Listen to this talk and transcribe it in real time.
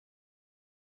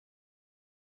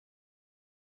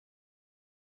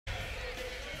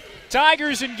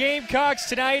Tigers and Gamecocks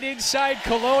tonight inside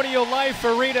Colonial Life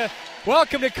Arena.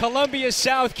 Welcome to Columbia,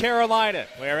 South Carolina,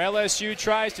 where LSU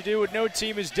tries to do what no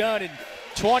team has done in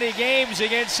 20 games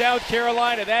against South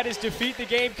Carolina. That is defeat the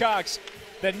Gamecocks,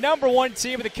 the #1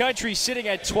 team in the country, sitting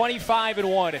at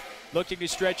 25-1, looking to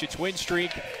stretch its win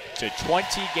streak to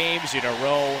 20 games in a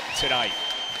row tonight.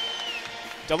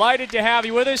 Delighted to have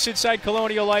you with us inside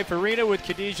Colonial Life Arena with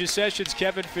Khadijah Sessions,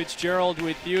 Kevin Fitzgerald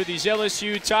with you. These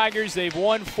LSU Tigers, they've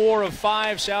won 4 of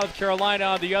 5. South Carolina,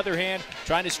 on the other hand,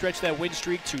 trying to stretch that win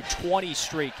streak to 20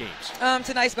 straight games.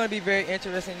 Tonight's going to be very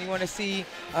interesting. You want to see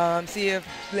if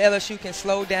LSU can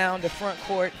slow down the front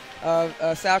court of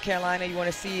South Carolina. You want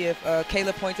to see if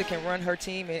Kayla Pointer can run her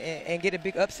team and get a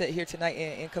big upset here tonight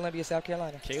in Columbia, South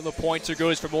Carolina. Kayla Pointer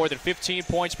goes for more than 15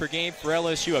 points per game for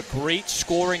LSU. A great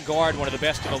scoring guard, one of the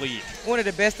best in the league. One of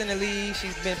the best in the league.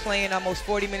 She's been playing almost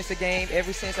 40 minutes a game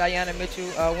ever since Aiyana Mitchell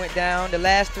went down. The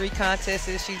last 3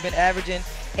 contests, she's been averaging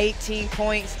 18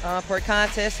 points per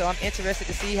contest, so I'm interested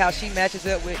to see how she matches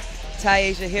up with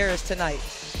Tyasha Harris tonight.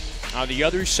 On the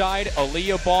other side,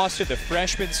 Aliyah Boston, the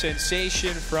freshman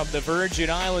sensation from the Virgin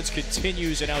Islands,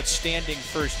 continues an outstanding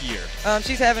first year.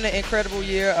 She's having an incredible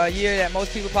year, a year that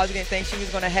most people probably didn't think she was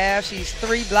going to have. She's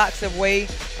 3 blocks away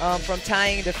from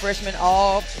tying the freshman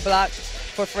all blocks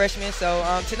for freshmen. So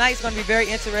tonight's going to be very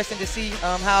interesting to see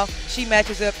how she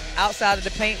matches up outside of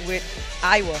the paint with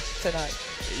Iowa tonight.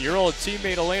 Your old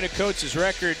teammate Alaina Coates'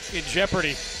 record in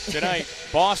jeopardy tonight.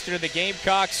 Boston and the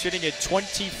Gamecocks sitting at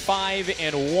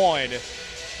 25-1.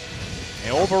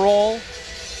 And overall,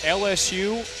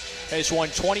 LSU has won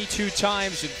 22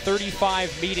 times in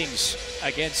 35 meetings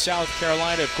against South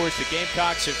Carolina. Of course, the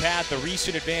Gamecocks have had the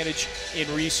recent advantage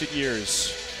in recent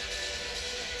years.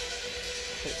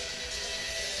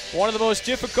 One of the most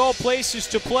difficult places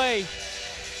to play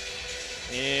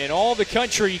in all the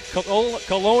country,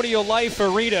 Colonial Life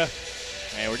Arena,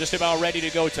 and we're just about ready to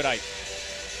go tonight.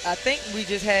 I think we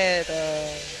just had an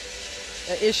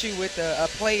issue with a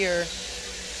player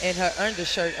in her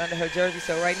undershirt under her jersey,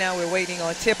 so right now we're waiting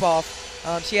on tip-off.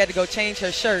 She had to go change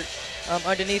her shirt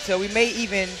underneath, so we may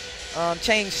even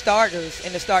change starters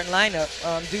in the starting lineup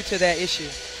due to that issue.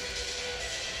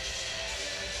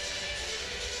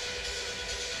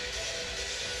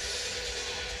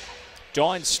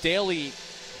 Dawn Staley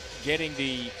getting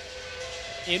the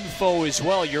info as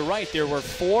well. You're right, there were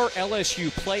 4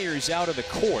 LSU players out of the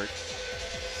court.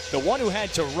 The one who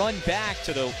had to run back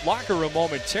to the locker room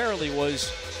momentarily was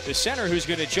the center who's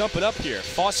going to jump it up here,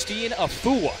 Faustine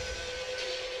Afua.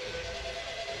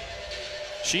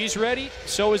 She's ready,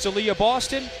 so is Aliyah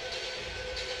Boston.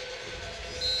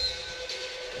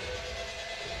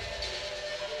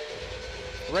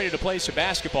 Ready to play some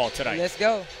basketball tonight. Let's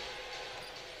go.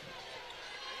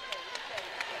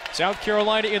 South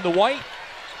Carolina in the white,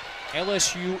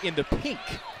 LSU in the pink.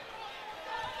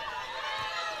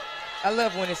 I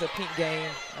love when it's a pink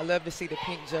game. I love to see the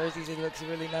pink jerseys. It looks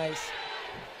really nice.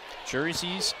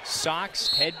 Jerseys,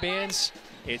 socks, headbands,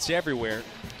 it's everywhere.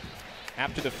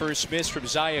 After the first miss from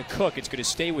Zia Cook, it's going to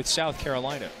stay with South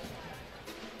Carolina.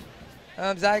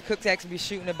 Zia Cook's actually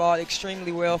shooting the ball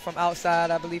extremely well from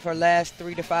outside. I believe her last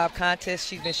 3 to 5 contests,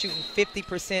 she's been shooting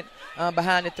 50%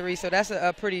 behind the 3. So that's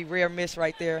a pretty rare miss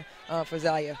right there for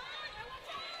Zia.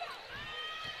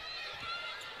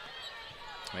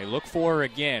 They look for her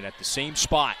again at the same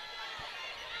spot.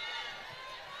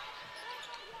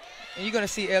 And you're going to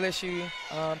see LSU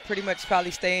pretty much probably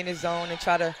stay in his zone and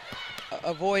try to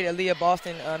avoid Aliyah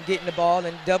Boston getting the ball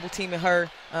and double teaming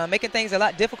her, making things a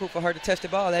lot difficult for her to touch the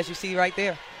ball, as you see right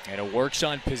there. And it works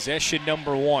on possession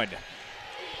number 1.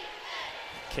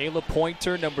 Kayla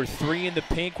Pointer, number 3 in the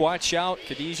pink. Watch out,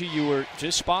 Khadijah, you were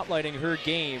just spotlighting her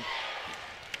game.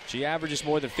 She averages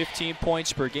more than 15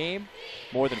 points per game,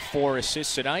 more than 4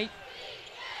 assists tonight.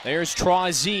 There's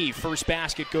Trazi, first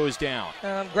basket goes down.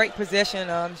 Great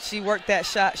possession. She worked that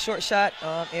shot, short shot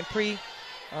in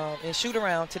shoot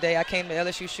around today. I came to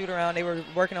LSU shoot around. They were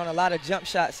working on a lot of jump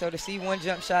shots. So to see one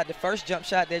jump shot, the first jump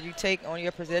shot that you take on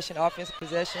your possession, offensive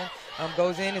possession,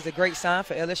 goes in is a great sign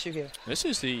for LSU here. This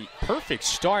is the perfect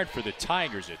start for the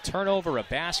Tigers. A turnover, a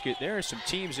basket. There are some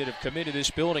teams that have come into this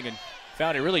building and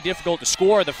found it really difficult to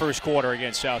score the first quarter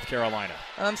against South Carolina.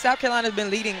 South Carolina's been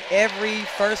leading every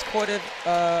first quarter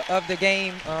of the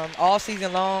game all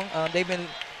season long. They've been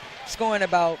scoring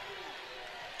about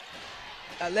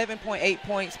 11.8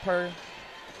 points per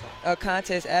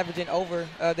contest, averaging over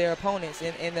their opponents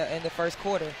in the first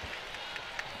quarter.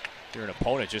 Your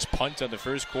opponent just punt on the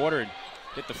first quarter and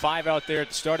hit the 5 out there at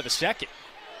the start of the second.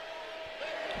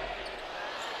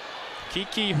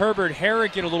 Kiki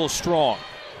Herbert-Harrigan a little strong.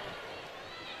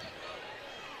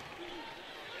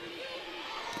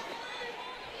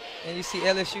 And you see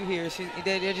LSU here.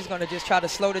 They're just going to just try to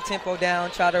slow the tempo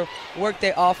down, try to work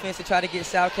their offense to try to get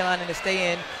South Carolina to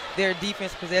stay in their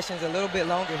defense possessions a little bit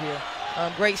longer here.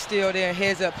 Great steal there,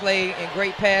 heads-up play, and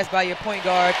great pass by your point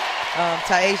guard,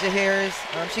 Taisha Harris.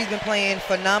 She's been playing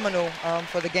phenomenal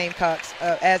for the Gamecocks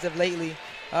as of lately.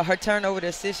 Her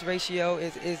turnover-to-assist ratio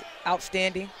is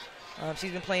outstanding.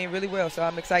 She's been playing really well, so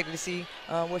I'm excited to see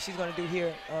what she's going to do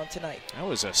here tonight. That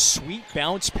was a sweet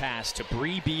bounce pass to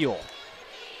Bree Beal.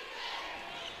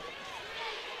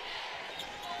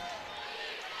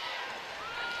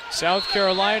 South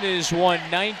Carolina has won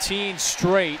 19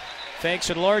 straight, thanks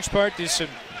in large part to some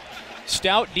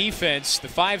stout defense. The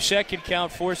 5-second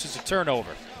count forces a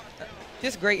turnover.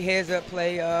 Just great heads-up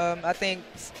play. I think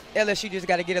LSU just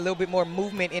got to get a little bit more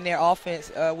movement in their offense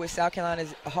with South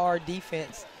Carolina's hard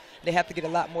defense. They have to get a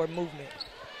lot more movement.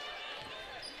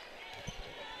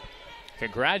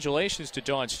 Congratulations to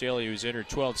Dawn Staley, who's in her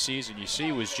 12th season. You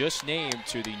see, was just named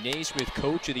to the Naismith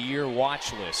Coach of the Year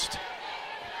watch list.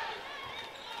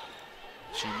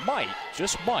 She might,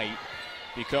 just might,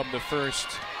 become the first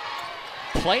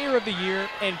Player of the Year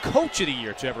and Coach of the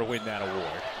Year to ever win that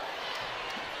award.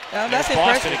 That's Boston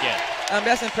impressive. Again.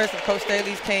 That's impressive. Coach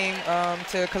Staley's came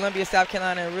to Columbia, South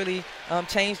Carolina, and really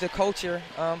changed the culture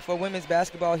for women's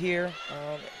basketball here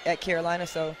at Carolina.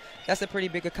 So that's a pretty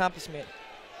big accomplishment.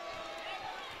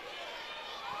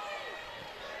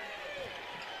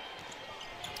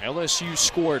 LSU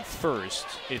scored first.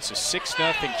 It's a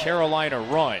 6-0 Carolina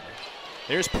run.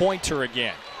 There's Pointer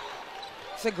again.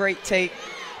 It's a great take,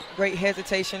 great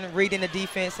hesitation, reading the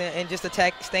defense, and just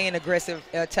staying aggressive,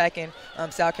 attacking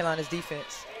South Carolina's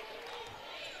defense.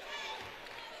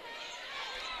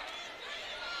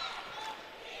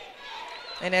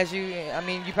 And as you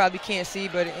probably can't see,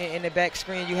 but in the back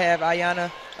screen you have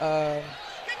Alaina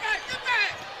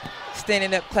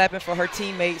standing up, clapping for her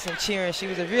teammates and cheering. She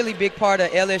was a really big part of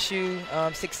LSU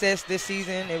success this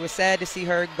season. It was sad to see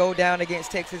her go down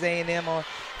against Texas A&M on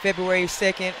February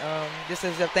 2nd. This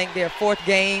is, I think, their 4th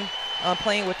game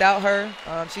playing without her.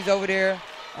 She's over there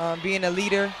being a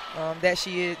leader that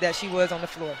she was on the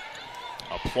floor.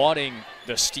 Applauding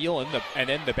the steal and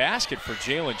then the basket for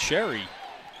Jalen Cherry.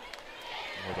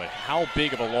 But how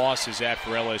big of a loss is that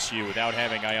for LSU without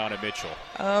having Aiyana Mitchell?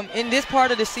 In this part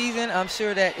of the season, I'm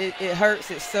sure that it hurts,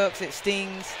 it sucks, it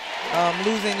stings.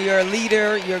 Losing your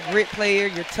leader, your grit player,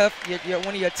 you're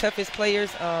one of your toughest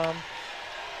players.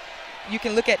 You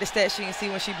can look at the stat sheet and see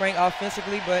when she brings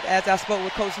offensively, but as I spoke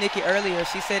with Coach Nikki earlier,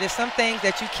 she said there's some things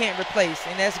that you can't replace,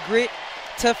 and that's grit,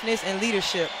 toughness, and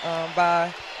leadership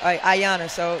by Aiyana.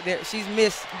 So she's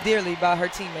missed dearly by her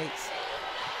teammates.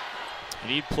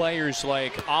 You need players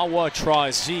like Awa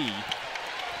Trazi,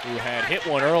 who had hit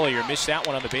one earlier, missed that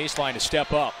one on the baseline, to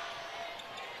step up.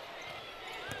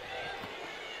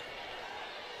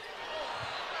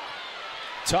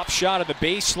 Tough shot at the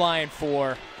baseline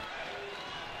for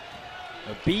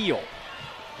Beal.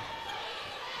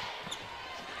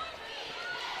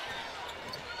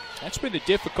 That's been the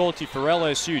difficulty for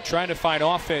LSU, trying to find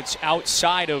offense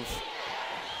outside of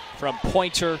from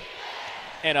Pointer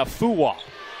and Afua.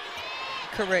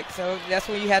 Correct. So that's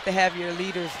where you have to have your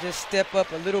leaders just step up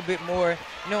a little bit more,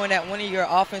 knowing that one of your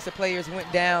offensive players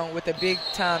went down with a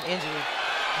big-time injury.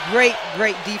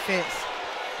 Great defense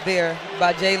there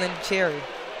by Jalen Cherry.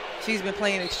 She's been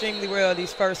playing extremely well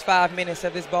these first 5 minutes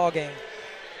of this ball game.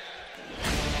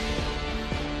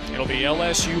 It'll be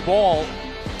LSU ball,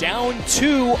 down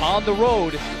 2 on the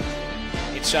road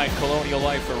inside Colonial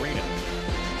Life Arena.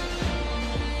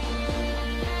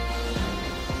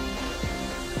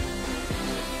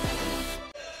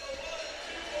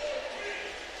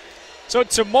 So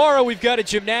tomorrow we've got a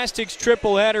gymnastics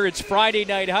triple header. It's Friday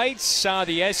Night Heights on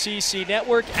the SEC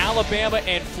Network. Alabama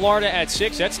and Florida at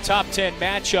 6. That's a top 10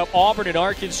 matchup. Auburn and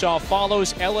Arkansas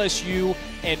follows. LSU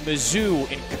and Mizzou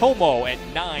in Como at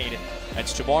 9.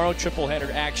 That's tomorrow, triple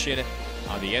header action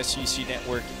on the SEC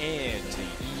Network and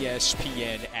the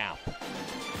ESPN app.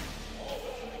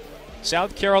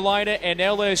 South Carolina and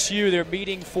LSU, they're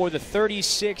meeting for the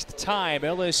 36th time.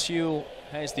 LSU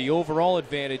has the overall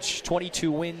advantage,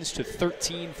 22 wins to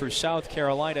 13 for South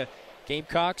Carolina.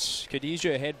 Gamecocks,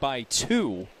 Khadijah ahead by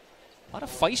 2. A lot of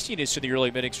feistiness in the early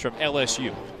innings from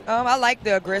LSU. I like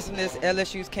the aggressiveness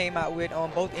LSU's came out with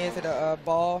on both ends of the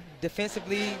ball.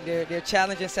 Defensively, they're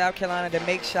challenging South Carolina to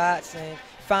make shots and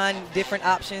find different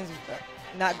options,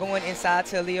 not going inside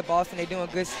to Aliyah Boston. They're doing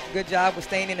a good job with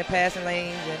staying in the passing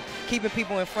lanes and keeping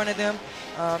people in front of them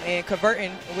and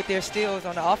converting with their steals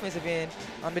on the offensive end.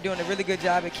 They're doing a really good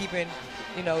job at keeping,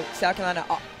 South Carolina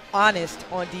honest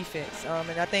on defense.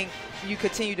 And I think you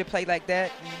continue to play like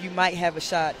that, you might have a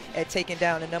shot at taking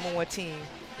down the #1 team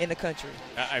in the country.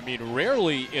 I mean,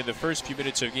 rarely in the first few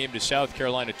minutes of a game does South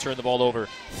Carolina turn the ball over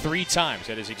 3 times.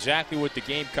 That is exactly what the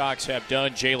Gamecocks have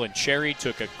done. Jalen Cherry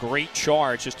took a great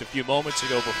charge just a few moments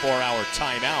ago before our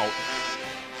timeout.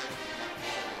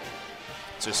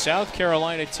 It's a South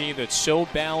Carolina team that's so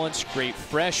balanced, great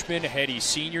freshmen, heady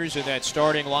seniors in that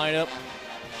starting lineup.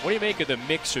 What do you make of the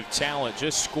mix of talent,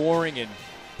 just scoring and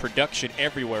production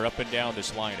everywhere up and down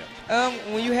this lineup?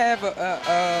 When you have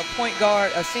a point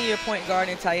guard, a senior point guard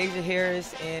in Taisha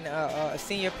Harris and a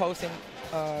senior post in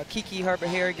Kiki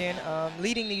Herbert-Harrigan,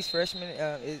 leading these freshmen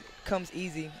it comes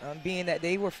easy. Being that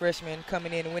they were freshmen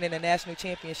coming in and winning a national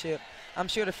championship, I'm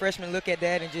sure the freshmen look at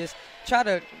that and just try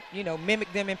to,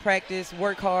 mimic them in practice,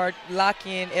 work hard, lock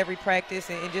in every practice,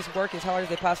 and just work as hard as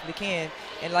they possibly can.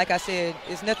 And like I said,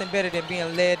 it's nothing better than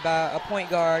being led by a point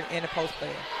guard and a post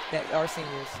player that are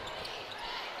seniors.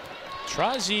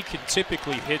 Trazi can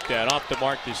typically hit that off the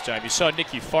mark this time. You saw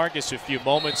Nikki Fargas a few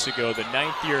moments ago, the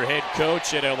 9th-year head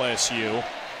coach at LSU.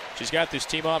 She's got this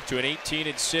team off to an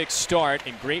 18-6 start,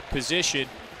 in great position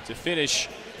to finish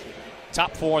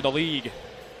top 4 in the league.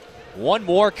 One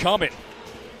more coming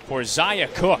for Zaya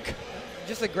Cook.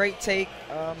 Just a great take.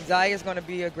 Zaya's going to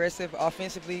be aggressive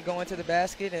offensively going to the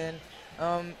basket, and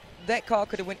that call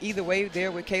could have went either way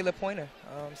there with Kayla Pointer.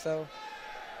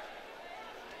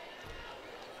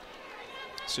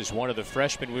 This is one of the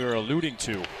freshmen we were alluding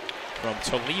to from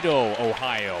Toledo,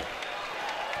 Ohio.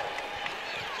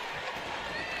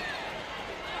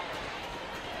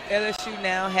 LSU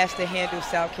now has to handle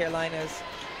South Carolina's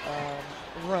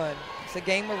run. It's a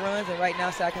game of runs, and right now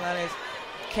South Carolina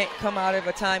can't come out of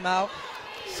a timeout,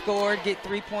 score, get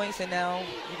 3 points, and now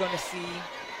you're going to see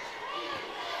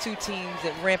 2 teams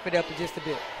that ramp it up just a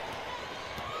bit.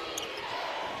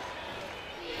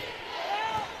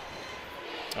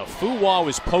 Fuwa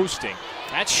was posting.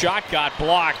 That shot got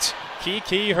blocked.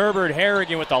 Kiki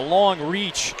Herbert-Harrigan with a long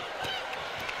reach.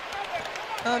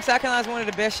 South Carolina is one of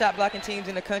the best shot blocking teams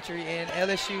in the country, and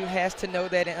LSU has to know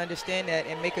that and understand that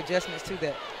and make adjustments to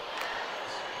that.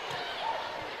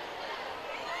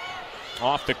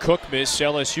 Off the Cook miss,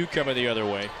 LSU coming the other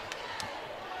way.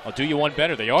 I'll do you one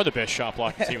better. They are the best shot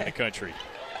blocking team in the country.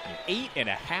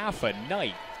 8.5 a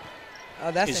night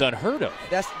is unheard of.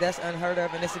 That's unheard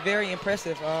of, and it's very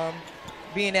impressive.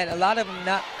 Being that a lot of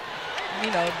them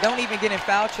don't even get in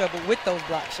foul trouble with those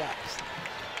block shots.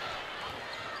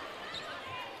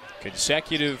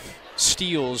 Consecutive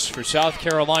steals for South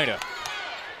Carolina.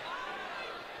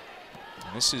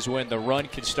 And this is when the run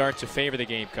can start to favor the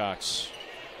Gamecocks.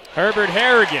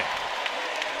 Herbert-Harrigan.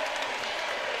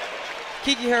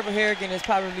 Kiki Herbert-Harrigan is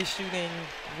probably shooting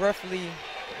roughly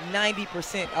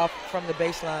 90% off from the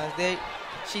baselines.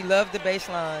 She loved the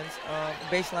baselines,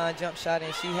 baseline jump shot,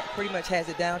 and she pretty much has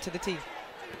it down to the tee.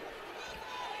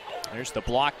 There's the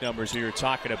block numbers we were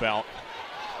talking about.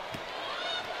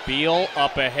 Beal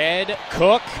up ahead.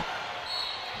 Cook.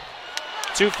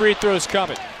 2 free throws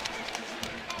coming.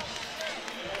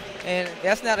 And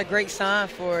that's not a great sign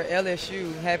for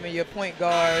LSU, having your point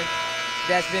guard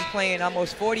that's been playing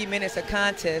almost 40 minutes of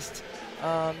contest.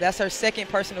 That's her 2nd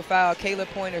personal foul. Kayla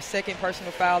Pointer's 2nd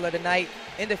personal foul of the night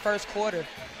in the first quarter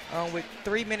with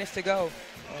 3 minutes to go.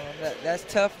 That's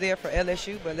tough there for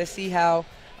LSU, but let's see how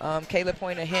Kayla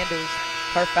Pointer handles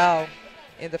her foul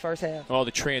in the first half. Well,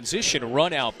 the transition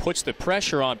run out puts the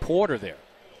pressure on Porter there.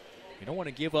 You don't want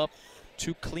to give up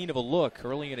too clean of a look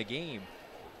early in a game.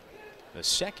 The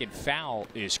 2nd foul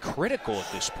is critical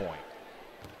at this point.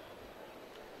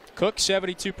 Cook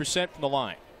 72% from the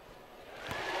line.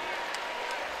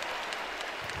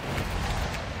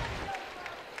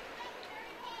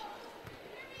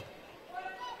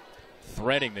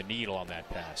 Threading the needle on that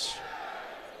pass.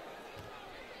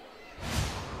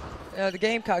 The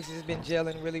Gamecocks has been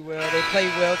gelling really well. They play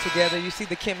well together. You see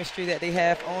the chemistry that they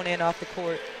have on and off the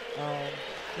court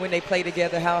when they play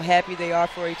together, how happy they are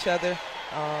for each other,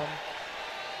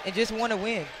 and just want to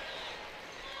win.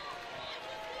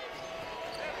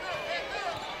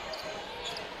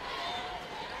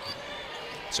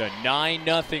 It's a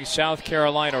 9-0 South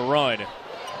Carolina run.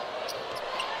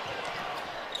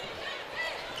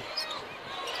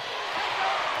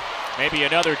 Maybe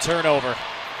another turnover.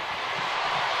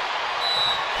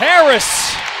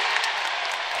 Harris.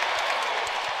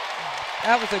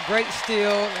 That was a great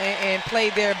steal and play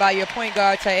there by your point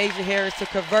guard, Taisha Harris, to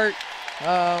convert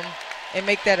and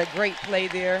make that a great play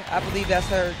there. I believe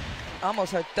that's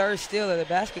almost her 3rd steal of the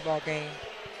basketball game.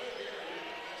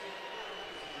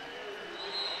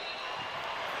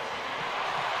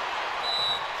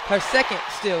 Her 2nd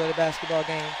steal of the basketball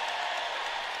game.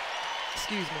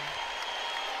 Excuse me.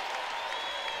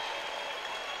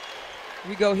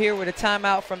 We go here with a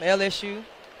timeout from LSU.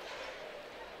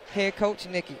 head coach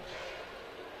Nikki.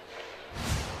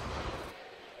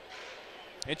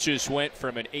 It just went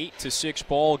from an 8-6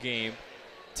 ball game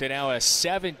to now a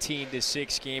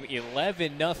 17-6 game,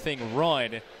 11-0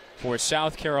 run for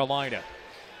South Carolina.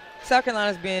 South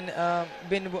Carolina's been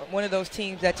one of those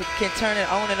teams that can turn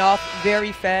it on and off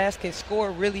very fast, can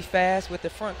score really fast with the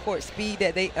front court speed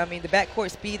that the back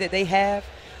court speed that they have.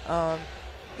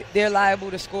 They're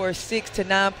liable to score 6 to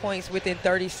 9 points within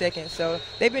 30 seconds. So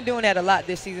they've been doing that a lot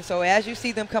this season. So as you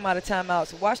see them come out of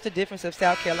timeouts, watch the difference of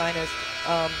South Carolina's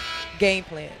game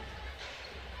plan.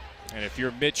 And if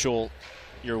you're Mitchell,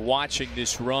 you're watching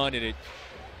this run, and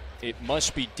it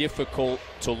must be difficult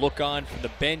to look on from the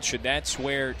bench, and that's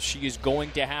where she is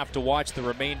going to have to watch the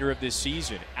remainder of this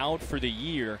season. Out for the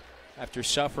year after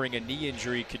suffering a knee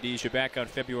injury, Khadijah, back on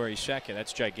February 2nd.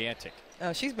 That's gigantic.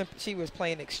 She was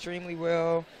playing extremely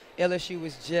well. LSU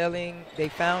was gelling. They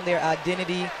found their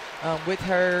identity with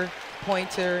her,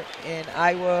 Pointer, and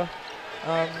Iowa.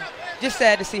 Just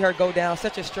sad to see her go down.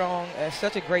 Such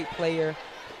a great player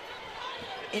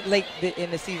late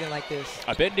in the season like this.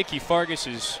 I bet Nikki Fargas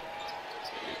is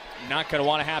not going to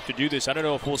want to have to do this. I don't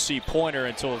know if we'll see Pointer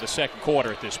until the second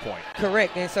quarter at this point.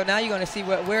 Correct. And so now you're going to see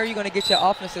where are you going to get your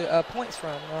offensive points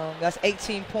from. That's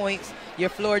 18 points. Your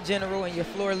floor general and your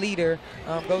floor leader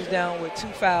goes down with 2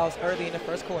 fouls early in the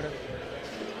first quarter.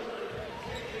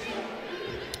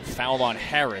 Foul on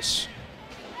Harris.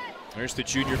 There's the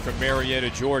junior from Marietta,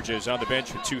 Georgia, is on the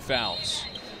bench with 2 fouls.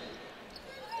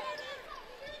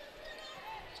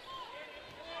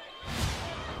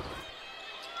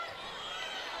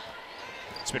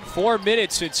 It's been 4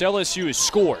 minutes since LSU has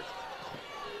scored.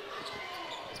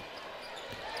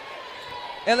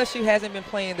 LSU hasn't been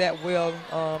playing that well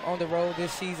on the road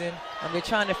this season. They're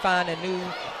trying to find a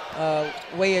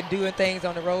new way of doing things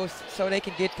on the road so they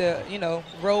can get the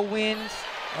road wins.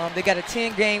 They got a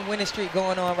 10-game winning streak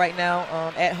going on right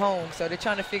now at home, so they're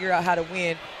trying to figure out how to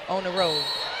win on the road.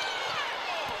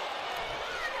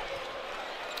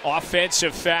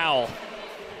 Offensive foul.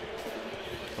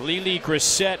 Lily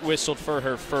Grissett whistled for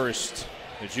her first.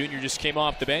 The junior just came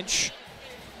off the bench.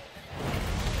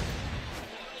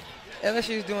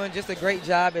 LSU is doing just a great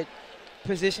job at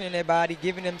positioning their body,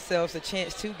 giving themselves a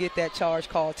chance to get that charge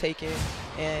call taken.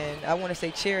 And I want to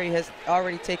say Cherry has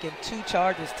already taken 2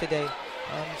 charges today.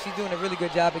 She's doing a really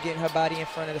good job of getting her body in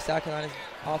front of the South Carolina's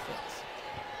offense.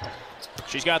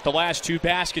 She's got the last 2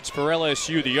 baskets for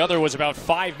LSU. The other was about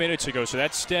 5 minutes ago, so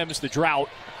that stems the drought.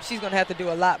 She's going to have to do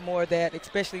a lot more of that,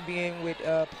 especially being with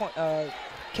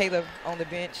Caleb on the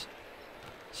bench.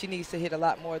 She needs to hit a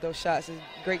lot more of those shots. It's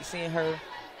great seeing her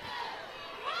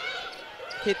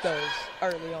hit those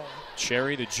early on.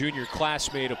 Cherry, the junior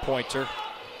classmate of Pointer.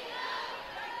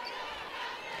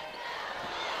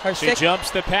 She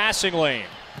jumps the passing lane.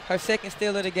 Her second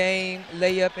steal of the game,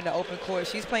 layup in the open court.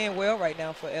 She's playing well right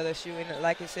now for LSU, and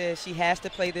like I said, she has to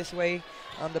play this way.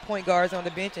 The point guard's on the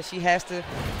bench, and she has to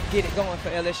get it going for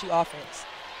LSU offense.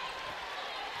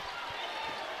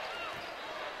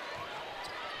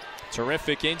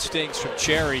 Terrific instincts from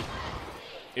Cherry.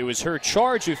 It was her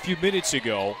charge a few minutes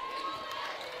ago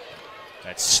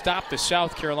that stopped the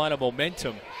South Carolina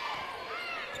momentum,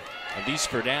 at least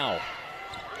for now.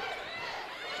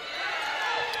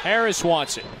 Harris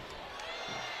wants it.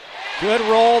 Good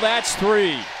roll, that's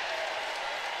 3.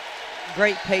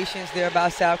 Great patience there by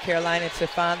South Carolina to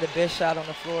find the best shot on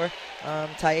the floor.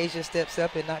 Taisha steps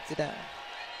up and knocks it down.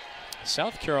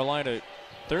 South Carolina,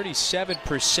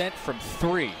 37% from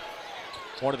 3.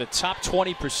 One of the top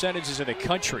 20 percentages in the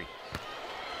country.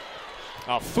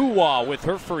 Fuwa with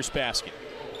her first basket.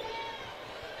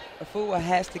 Fuwa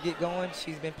has to get going.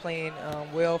 She's been playing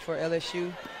well for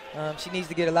LSU. She needs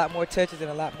to get a lot more touches and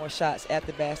a lot more shots at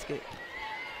the basket.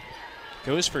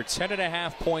 Goes for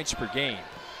 10.5 points per game.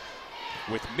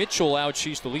 With Mitchell out,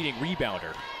 she's the leading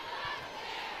rebounder.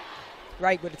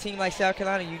 Right, with a team like South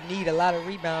Carolina, you need a lot of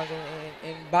rebounds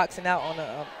and boxing out on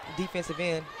the defensive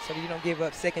end so that you don't give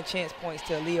up second chance points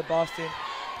to Aliyah Boston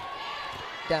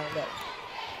down low.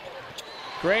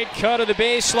 Great cut of the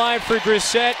baseline for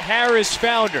Grissett. Harris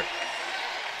found her.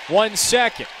 1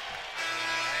 second.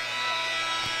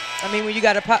 I mean, when you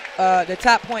got one of the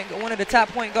top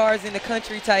point guards in the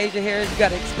country, Taisha Harris, you got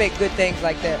to expect good things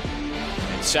like that.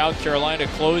 And South Carolina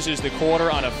closes the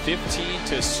quarter on a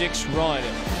 15-6 run.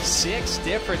 6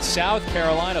 different South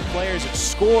Carolina players have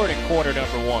scored in quarter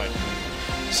number 1.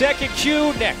 Second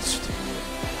cue next.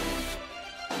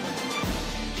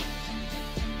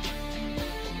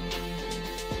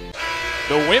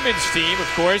 The women's team, of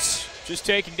course, just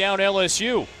taking down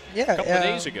LSU a couple of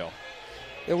days ago.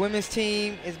 The women's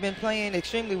team has been playing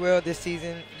extremely well this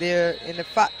season. They're in the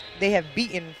they have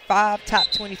beaten 5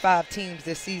 top 25 teams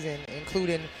this season,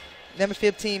 including number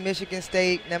 15 Michigan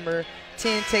State, number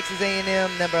 10 Texas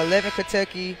A&M, number 11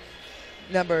 Kentucky,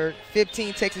 number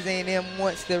 15 Texas A&M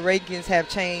once the rankings have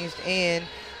changed, and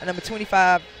number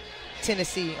 25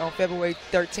 Tennessee on February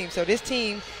 13th. So this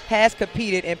team has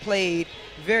competed and played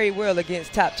very well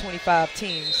against top 25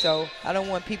 teams. So I don't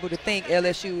want people to think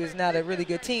LSU is not a really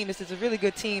good team. This is a really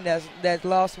good team that's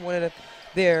lost one of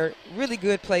their really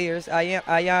good players,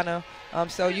 Alaina.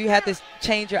 So you have to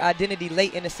change your identity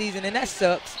late in the season, and that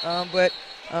sucks. But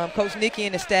Coach Nikki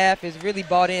and the staff is really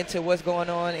bought into what's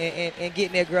going on and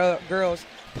getting their girls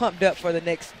pumped up for the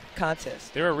next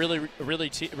contest. They're a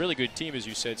really good team, as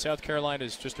you said. South Carolina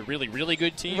is just a really, really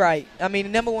good team. Right. I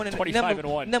mean, number one in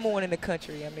the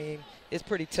country. I mean, it's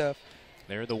pretty tough.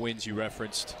 They're the wins you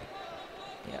referenced.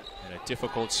 Yeah. And a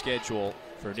difficult schedule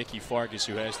for Nikki Fargas,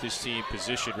 who has this team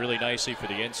positioned really nicely for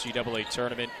the NCAA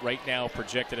tournament. Right now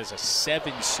projected as a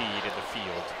 7 seed in the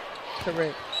field.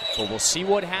 Correct. But we'll see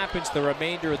what happens the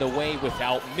remainder of the way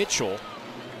without Mitchell.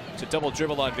 It's a double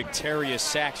dribble on Victoria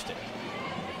Saxton.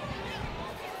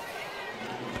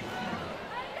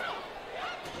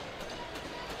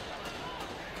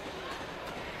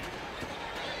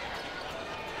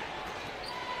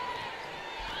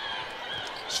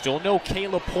 Still no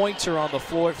Kayla Pointer on the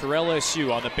floor for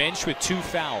LSU, on the bench with 2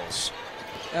 fouls.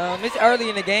 It's early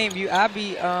in the game. I'd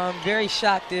be very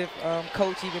shocked if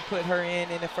Coach even put her in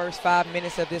the first 5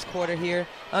 minutes of this quarter here.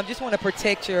 Just want to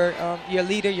protect your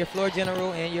leader, your floor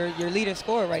general, and your leading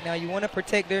scorer right now. You want to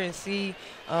protect her and see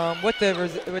what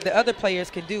the other players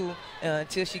can do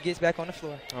until she gets back on the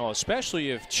floor. Oh,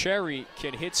 especially if Cherry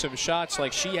can hit some shots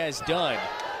like she has done.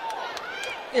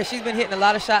 Yeah, she's been hitting a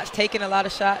lot of shots, taking a lot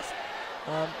of shots.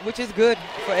 Which is good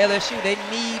for LSU. They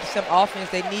need some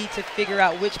offense. They need to figure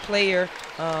out which player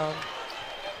the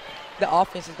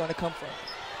offense is going to come from.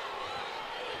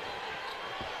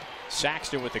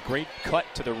 Saxton with a great cut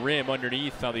to the rim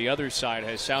underneath on the other side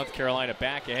has South Carolina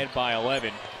back ahead by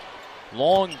 11.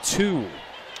 Long 2.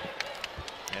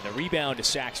 And the rebound to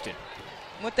Saxton.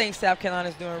 One thing South Carolina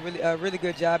is doing a really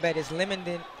good job at is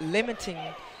limiting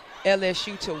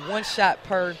LSU to 1 shot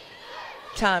per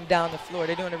time down the floor.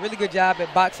 They're doing a really good job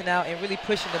at boxing out and really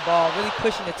pushing the ball, really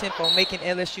pushing the tempo, making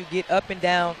LSU get up and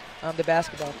down the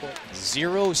basketball court.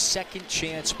 0 second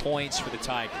chance points for the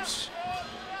Tigers.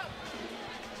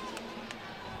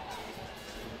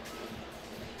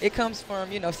 It comes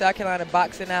from, South Carolina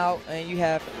boxing out, and you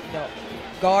have,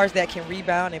 guards that can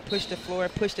rebound and push the floor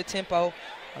and push the tempo.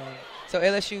 So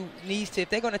LSU needs to, if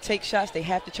they're going to take shots, they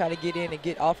have to try to get in and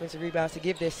get offensive rebounds to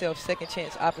give themselves second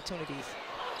chance opportunities.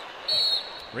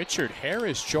 Richard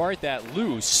Harris jarred that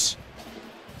loose,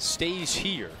 stays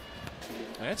here.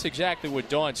 And that's exactly what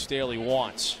Dawn Staley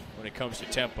wants when it comes to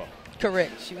tempo.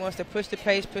 Correct. She wants to push the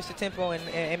pace, push the tempo,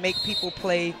 and make people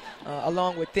play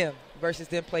along with them versus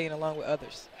them playing along with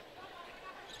others.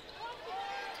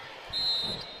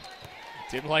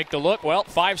 Didn't like the look. Well,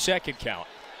 5-second count.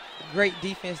 Great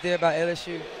defense there by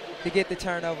LSU to get the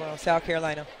turnover on South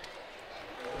Carolina.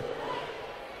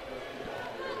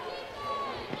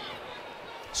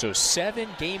 So 7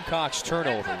 Gamecocks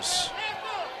turnovers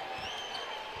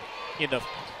in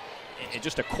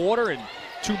just a quarter and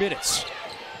 2 minutes.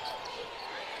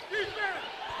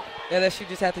 LSU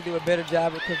just have to do a better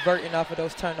job of converting off of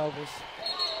those turnovers.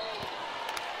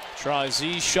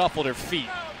 Trazie shuffled her feet.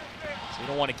 So you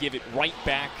don't want to give it right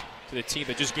back to the team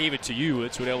that just gave it to you.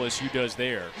 That's what LSU does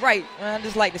there. Right. I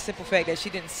just like the simple fact that she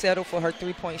didn't settle for her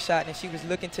 3-point shot, and she was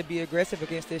looking to be aggressive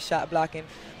against this shot blocking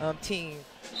team.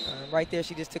 Right there,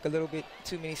 she just took a little bit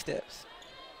too many steps.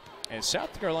 And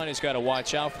South Carolina's got to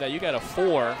watch out for that. You got a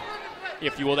 4,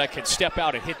 if you will, that can step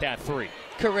out and hit that 3.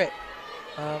 Correct.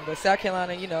 But South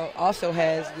Carolina, also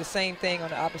has the same thing on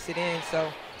the opposite end,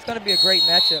 so it's going to be a great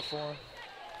matchup for them.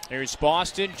 There's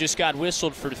Boston, just got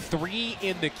whistled for 3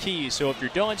 in the key. So if you're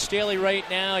Dawn Staley right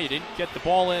now, you didn't get the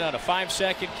ball in on a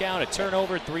 5-second count, a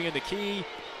turnover, 3 in the key.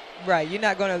 Right, you're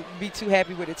not going to be too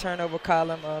happy with the turnover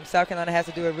column. South Carolina has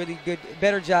to do a really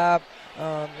better job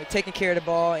taking care of the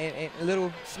ball and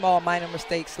little small minor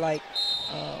mistakes like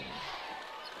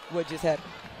what just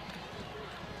happened.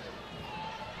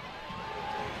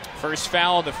 First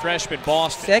foul on the freshman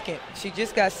Boston. Second, she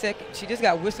just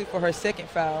got whistled for her second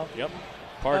foul. Yep,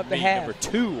 pardon me, number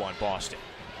 2 on Boston.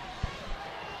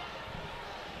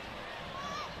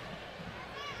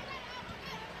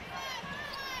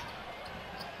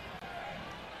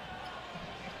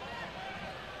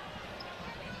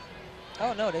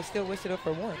 Oh, no, they still whistled her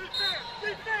for 1.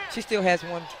 She still has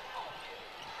 1.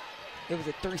 It was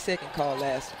a 3-second call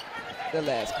last. the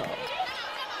last call.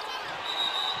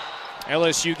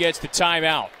 LSU gets the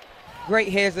timeout. Great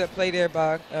heads-up play there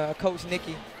by Coach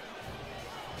Nikki.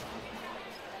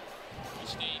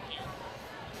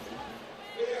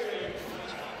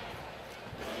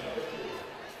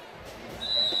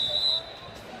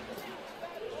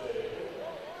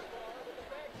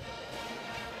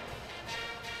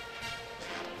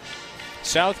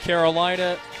 South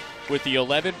Carolina with the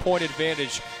 11-point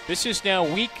advantage. This is now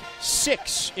week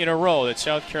 6 in a row that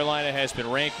South Carolina has been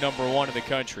ranked number 1 in the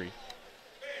country.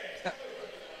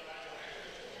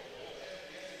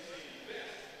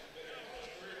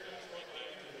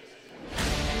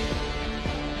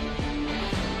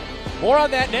 More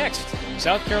on that next.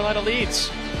 South Carolina leads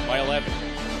by 11.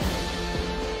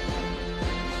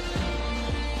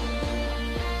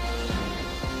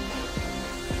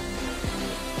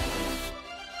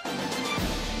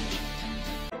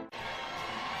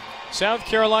 South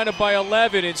Carolina by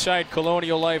 11 inside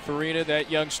Colonial Life Arena. That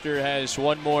youngster has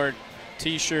one more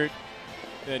T-shirt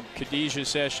than Khadijah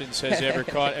Sessions has ever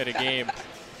caught at a game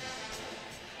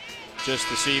just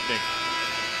this evening.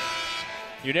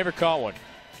 You never caught one.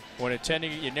 When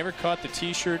attending, you never caught the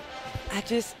T-shirt? I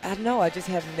don't know.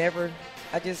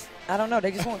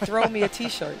 They just won't throw me a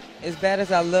T-shirt as bad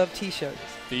as I love T-shirts.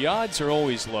 The odds are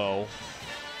always low.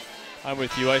 I'm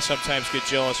with you. I sometimes get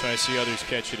jealous when I see others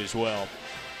catch it as well.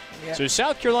 Yeah. So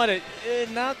South Carolina,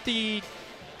 not the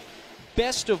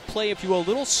best of play, if you will, a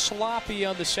little sloppy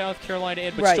on the South Carolina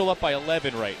end, but still up by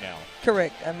 11 right now.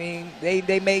 Correct. I mean,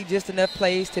 they made just enough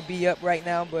plays to be up right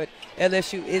now, but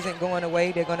LSU isn't going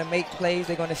away. They're going to make plays.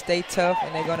 They're going to stay tough,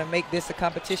 and they're going to make this a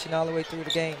competition all the way through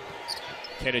the game.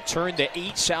 Can it turn the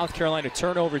 8 South Carolina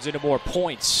turnovers into more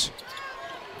points?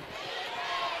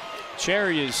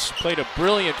 Cherry has played a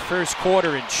brilliant first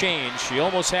quarter and change. She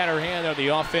almost had her hand on the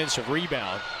offensive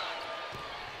rebound.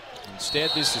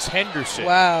 Instead, this is Henderson.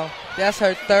 Wow, that's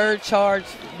her third charge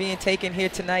being taken here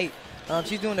tonight.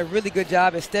 She's doing a really good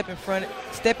job at stepping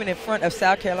in front of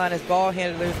South Carolina's ball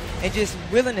handlers and just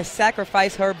willing to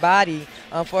sacrifice her body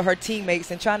for her teammates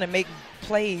and trying to make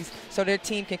plays so their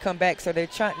team can come back. So they're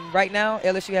trying right now.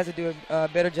 LSU has to do a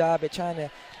better job at trying to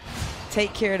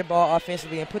take care of the ball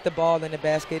offensively and put the ball in the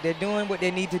basket. They're doing what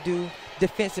they need to do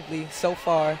defensively so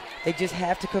far. They just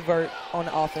have to convert on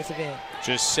the offensive end.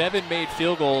 Just 7 made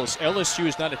field goals. LSU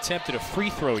has not attempted a free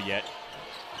throw yet.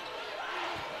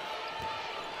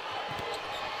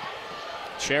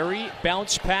 Cherry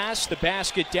bounce pass, the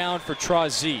basket down for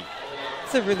Trazi.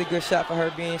 It's a really good shot for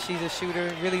her, being she's a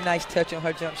shooter. Really nice touch on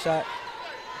her jump shot.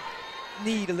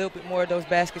 Need a little bit more of those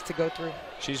baskets to go through.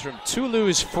 She's from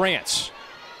Toulouse, France.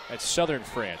 That's southern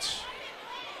France.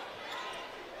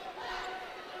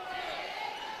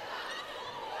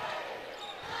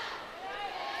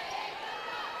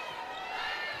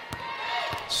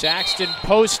 Saxton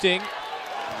posting,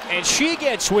 and she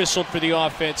gets whistled for the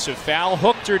offensive foul.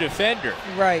 Hooked her defender.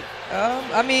 Right.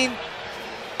 I mean,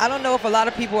 I don't know if a lot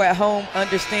of people at home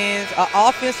understands an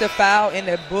offensive foul in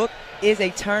the book is a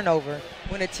turnover.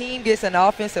 When a team gets an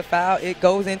offensive foul, it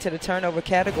goes into the turnover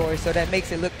category, so that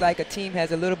makes it look like a team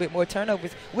has a little bit more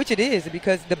turnovers, which it is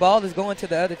because the ball is going to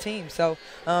the other team. So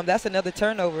that's another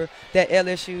turnover that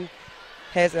LSU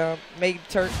has made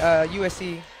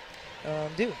USC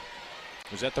do.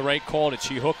 Was that the right call? Did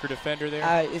she hook her defender there?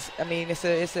 It's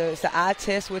an eye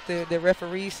test with the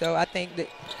referee, so I think that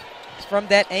from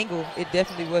that angle, it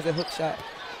definitely was a hook shot.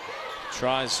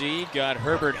 Trazi got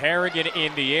Herbert-Harrigan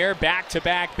in the air.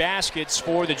 Back-to-back baskets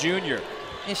for the junior.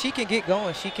 And she can get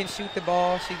going. She can shoot the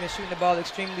ball. She's been shooting the ball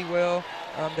extremely well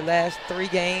the last 3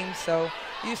 games. So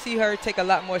you see her take a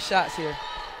lot more shots here.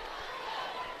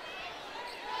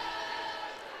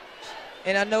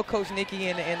 And I know Coach Nikki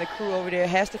and the crew over there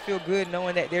has to feel good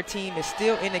knowing that their team is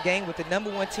still in the game with the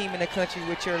 #1 team in the country,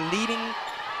 with your leading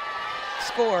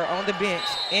scorer on the bench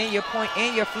and your point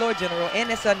and your floor general,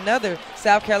 and it's another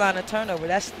South Carolina turnover.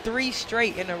 That's 3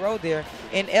 straight in a row there,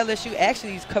 and LSU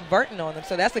actually is converting on them,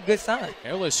 so that's a good sign.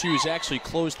 LSU has actually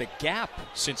closed the gap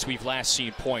since we've last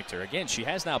seen Pointer. Again, she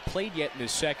has not played yet in the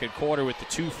second quarter with the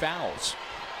 2 fouls.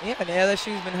 Yeah, and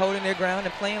LSU's been holding their ground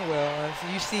and playing well. So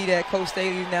you see that Coach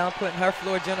Staley now putting her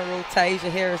floor general,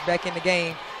 Taisha Harris, back in the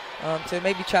game to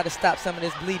maybe try to stop some of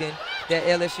this bleeding that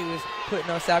LSU is putting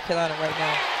on South Carolina right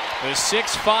now. The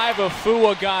 6'5" of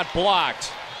Fua got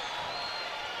blocked.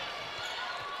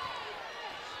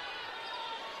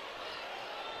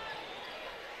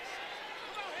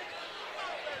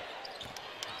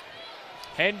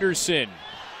 Henderson.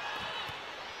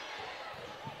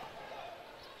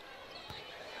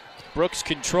 Brooks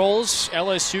controls.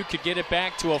 LSU could get it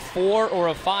back to a 4 or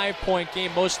a 5-point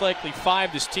game. Most likely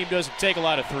 5. This team doesn't take a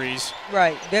lot of threes.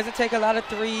 Right. Doesn't take a lot of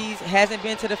threes. Hasn't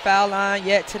been to the foul line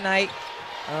yet tonight.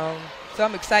 So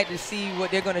I'm excited to see what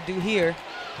they're going to do here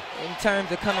in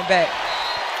terms of coming back.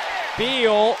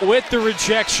 Beal with the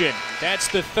rejection. That's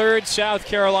the 3rd South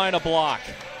Carolina block.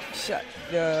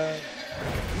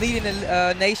 Leading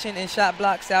the nation in shot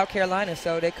block, South Carolina.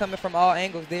 So they're coming from all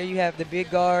angles. There you have the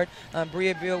big guard,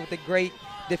 Bria Beal, with a great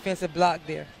defensive block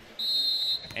there.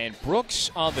 And Brooks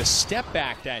on the step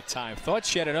back that time. Thought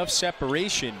she had enough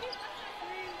separation.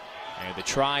 And the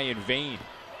try in vain.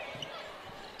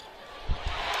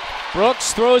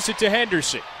 Brooks throws it to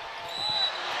Henderson.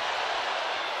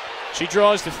 She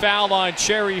draws the foul on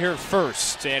Cherry, her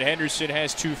first, and Henderson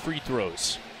has 2 free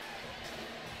throws.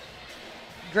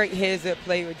 Great heads-up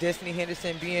play with Destiny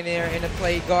Henderson being there in the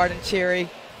play, guarding Cherry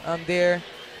there,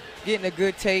 getting a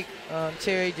good take.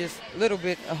 Cherry just a little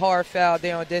bit a hard foul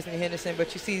there on Destiny Henderson,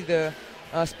 but you see the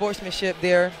sportsmanship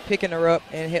there, picking her up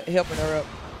and helping her up.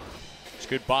 It's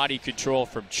good body control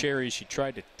from Cherry. She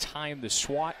tried to time the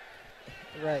swat.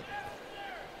 Right.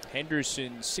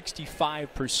 Henderson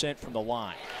 65% from the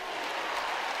line.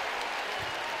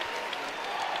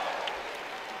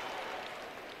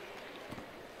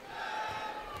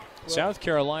 South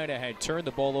Carolina had turned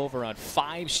the ball over on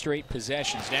 5 straight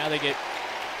possessions. Now they get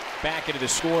back into the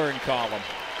scoring column.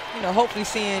 You know, hopefully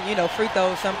seeing, you know, free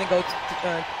throws, something go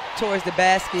towards the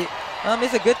basket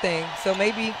is a good thing. So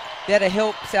maybe that'll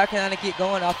help South Carolina get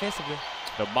going offensively.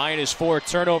 The -4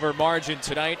 turnover margin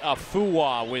tonight.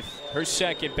 Afua with her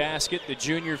 2nd basket. The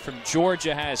junior from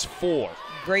Georgia has 4.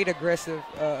 Great aggressive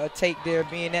take there,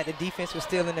 being that the defense was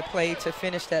still in the play to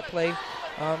finish that play.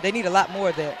 They need a lot more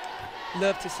of that.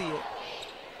 Love to see it.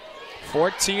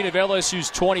 14 of LSU's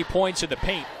 20 points in the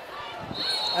paint.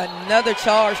 Another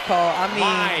charge call. I mean,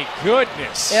 my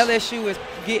goodness. LSU is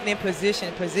getting in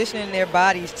positioning their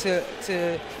bodies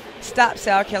to stop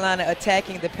South Carolina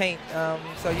attacking the paint.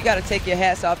 So you got to take your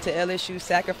hats off to LSU,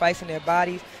 sacrificing their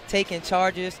bodies, taking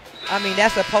charges. I mean,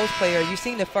 that's a post player. You've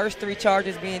seen the first 3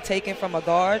 charges being taken from a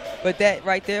guard, but that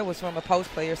right there was from a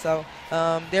post player. So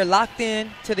they're locked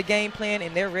in to the game plan,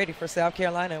 and they're ready for South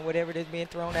Carolina and whatever is being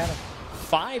thrown at them.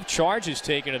 5 charges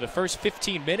taken in the first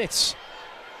 15 minutes.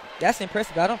 That's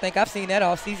impressive. I don't think I've seen that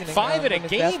all season. 5 in a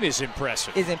game is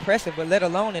impressive. Is impressive, but let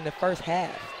alone in the first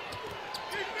half.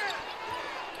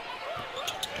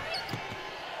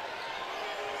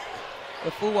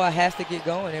 Afua has to get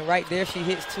going, and right there she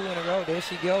hits 2 in a row. There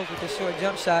she goes with the short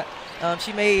jump shot.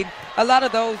 She made a lot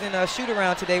of those in a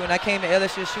shoot-around today when I came to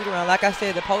LSU shoot-around. Like I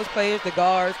said, the post players, the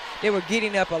guards, they were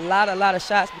getting up a lot of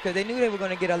shots because they knew they were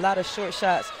going to get a lot of short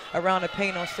shots around the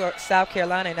paint on South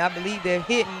Carolina, and I believe they're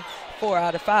hitting 4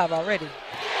 out of 5 already.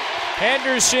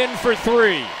 Henderson for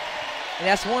 3. And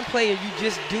that's one player you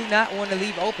just do not want to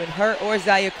leave open, her or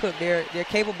Zaya Cook. They're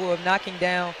capable of knocking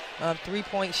down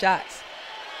 3-point shots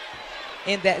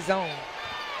in that zone.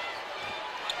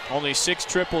 Only 6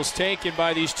 triples taken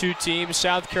by these 2 teams.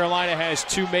 South Carolina has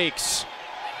 2 makes.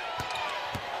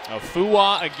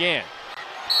 Afua again.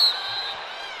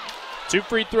 2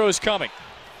 free throws coming.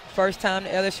 First time to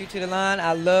LSU to the line.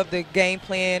 I love the game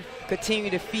plan.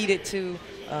 Continue to feed it to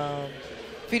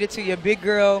your big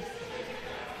girl.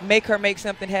 Make her make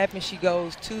something happen. She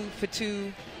goes 2 for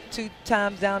 2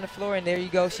 times down the floor, and there you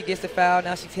go. She gets the foul.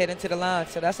 Now she's heading to the line.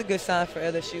 So that's a good sign for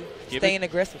LSU. Staying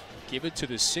aggressive. Give it to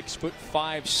the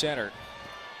 6'5" center.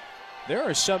 There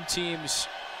are some teams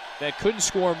that couldn't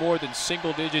score more than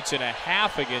single digits and a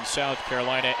half against South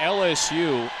Carolina.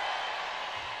 LSU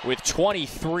with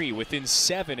 23 within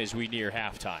 7 as we near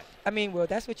halftime. I mean, well,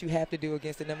 that's what you have to do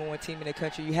against the #1 team in the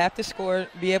country. You have to score,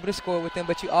 be able to score with them,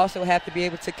 but you also have to be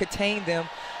able to contain them.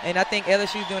 And I think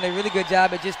LSU is doing a really good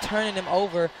job at just turning them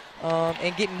over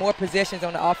and getting more possessions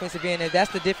on the offensive end. And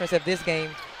that's the difference of this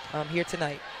game here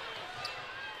tonight.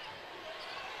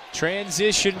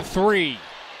 Transition 3.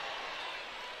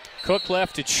 Cook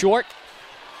left it short.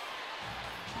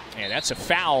 And that's a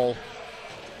foul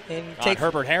on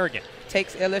Herbert-Harrigan.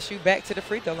 Takes LSU back to the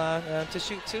free throw line to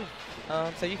shoot 2.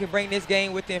 So you can bring this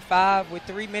game within 5 with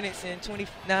 3 minutes and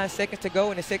 29 seconds to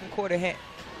go in the second quarter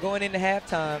going into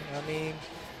halftime. I mean,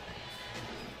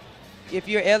 if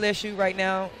you're LSU right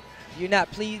now, you're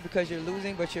not pleased because you're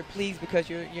losing, but you're pleased because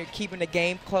you're keeping the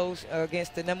game close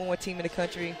against the #1 team in the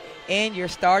country, and your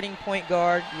starting point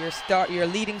guard, your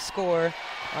leading scorer,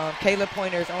 Kayla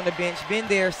Pointer, is on the bench. Been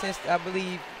there since, I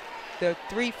believe, the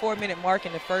 3-4 minute mark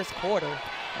in the first quarter.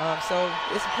 So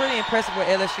it's pretty impressive what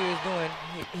LSU is doing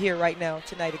here right now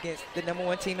tonight against the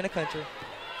 #1 team in the country.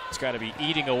 It's got to be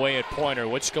eating away at pointer.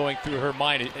 What's going through her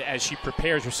mind as she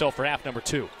prepares herself for half number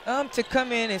 2? To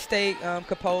come in and stay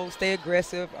composed, stay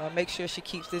aggressive, make sure she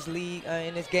keeps this lead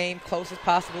in this game close as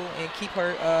possible, and keep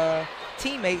her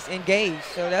teammates engaged.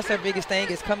 So that's her biggest thing,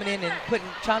 is coming in and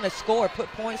trying to score, put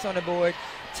points on the board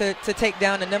to take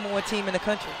down the #1 team in the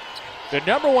country. The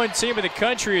 #1 team in the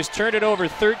country has turned it over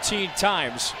 13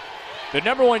 times. The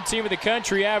 #1 team in the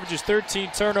country averages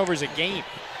 13 turnovers a game.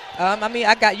 I mean,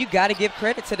 you got to give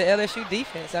credit to the LSU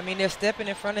defense. I mean, they're stepping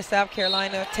in front of South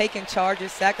Carolina, taking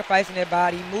charges, sacrificing their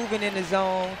body, moving in the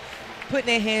zone, putting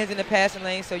their hands in the passing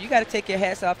lane. So you got to take your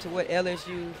hats off to what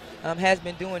LSU has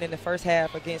been doing in the first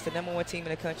half against the #1 team in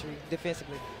the country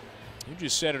defensively. You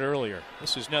just said it earlier.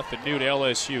 This is nothing new to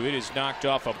LSU. It has knocked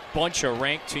off a bunch of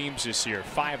ranked teams this year,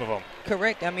 5 of them.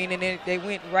 Correct. I mean, and they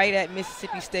went right at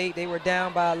Mississippi State. They were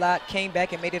down by a lot, came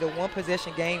back and made it a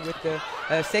one-possession game with the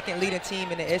second leading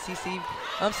team in the SEC.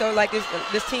 So, like,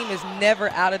 this team is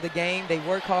never out of the game. They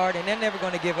work hard, and they're never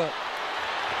going to give up.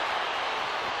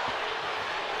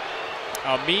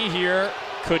 Me here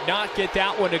could not get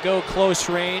that one to go close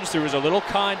range. There was a little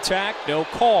contact, no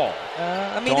call.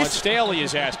 Dawn Staley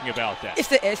is asking about that. It's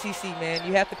the SEC, man.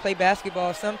 You have to play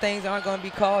basketball. Some things aren't going to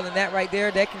be called, and that right there,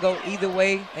 that can go either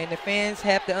way, and the fans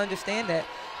have to understand that.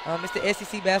 It's the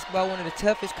SEC basketball, one of the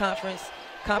toughest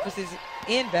conferences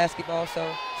in basketball, so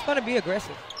it's going to be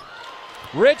aggressive.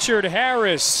 Richard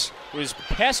Harris was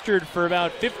pestered for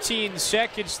about 15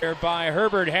 seconds there by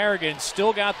Herbert-Harrigan.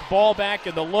 Still got the ball back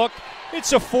in the look.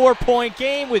 It's a 4-point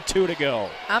game with 2 to go.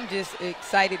 I'm just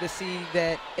excited to see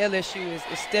that LSU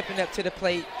is stepping up to the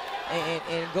plate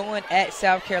and going at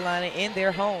South Carolina in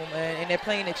their home. And they're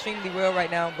playing extremely well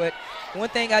right now. But one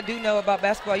thing I do know about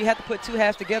basketball, you have to put 2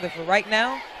 halves together. For right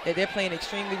now, that they're playing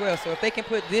extremely well. So if they can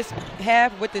put this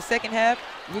half with the second half,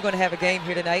 we're going to have a game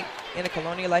here tonight in the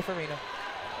Colonial Life Arena.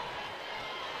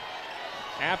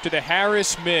 After the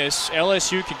Harris miss,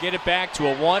 LSU can get it back to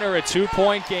a 1 or a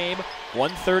 2-point game.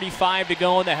 1:35 to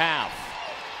go in the half.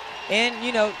 And,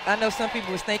 you know, I know some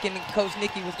people was thinking Coach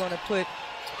Nikki was going to put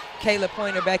Kayla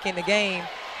Pointer back in the game,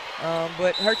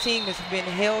 but her team has been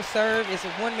held served. It's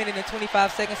 1 minute and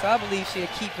 25 seconds, so I believe she'll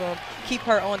keep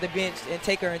her on the bench and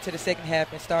take her into the second half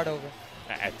and start over.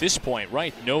 At this point,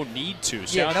 right, no need to.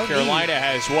 Yeah, South Carolina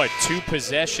has, what, 2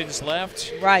 possessions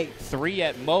left? Right. 3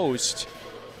 at most.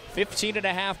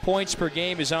 15.5 points per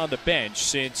game is on the bench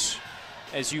since,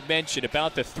 as you mentioned,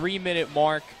 about the 3-minute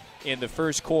mark in the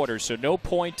first quarter. So no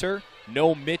Pointer,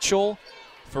 no Mitchell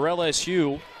for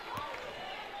LSU.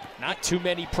 Not too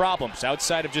many problems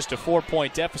outside of just a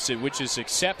 4-point deficit, which is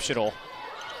exceptional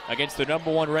against the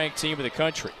 #1 ranked team in the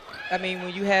country. I mean,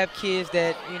 when you have kids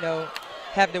that, you know,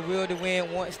 have the will to win,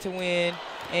 wants to win,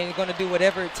 and going to do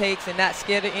whatever it takes and not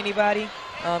scared of anybody,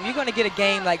 you're going to get a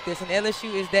game like this. And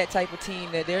LSU is that type of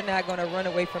team that they're not going to run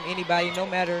away from anybody, no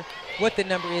matter what the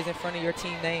number is in front of your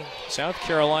team name. South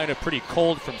Carolina pretty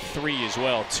cold from 3 as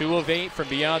well. 2 of 8 from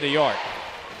beyond the arc.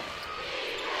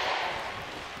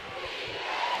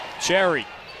 Cherry.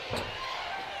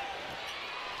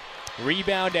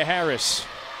 Rebound to Harris.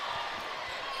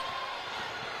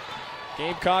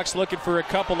 Gamecocks looking for a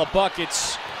couple of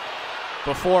buckets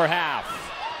before half.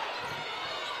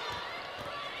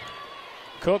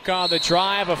 Cook on the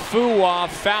drive, a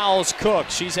foo-off, fouls Cook.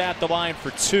 She's at the line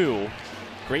for 2.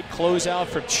 Great closeout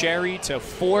from Cherry to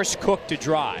force Cook to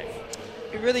drive.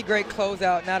 A really great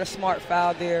closeout, not a smart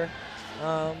foul there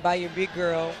by your big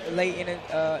girl late in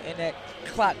that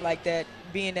clock like that,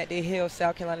 being that they held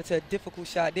South Carolina to a difficult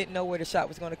shot, didn't know where the shot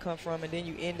was going to come from, and then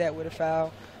you end that with a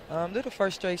foul. Little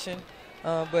frustration,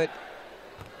 but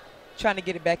trying to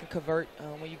get it back and convert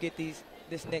when you get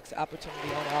this next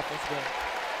opportunity on the offense game.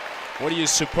 What do you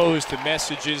suppose the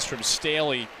message is from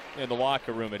Staley in the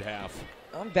locker room at half?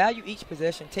 Value each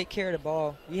possession. Take care of the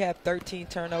ball. We have 13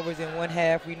 turnovers in one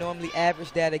half. We normally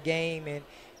average that a game, and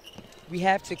we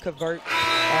have to convert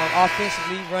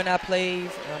offensively, run our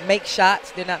plays, make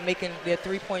shots. They're not making their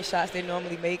 3-point shots they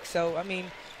normally make. So, I mean,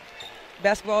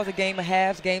 basketball is a game of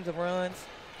halves, games of runs.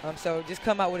 So just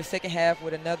come out with a second half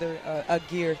with another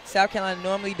gear. South Carolina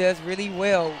normally does really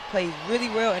well, plays really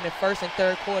well in the first and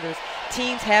third quarters.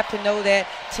 Teams have to know that.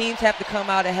 Teams have to come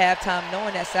out at halftime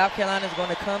knowing that South Carolina is going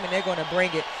to come and they're going to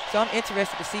bring it. So I'm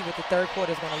interested to see what the third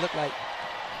quarter is going to look like.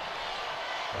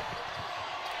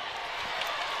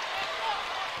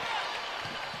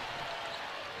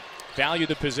 Value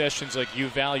the possessions like you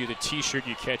value the T-shirt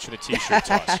you catch in the T-shirt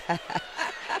toss.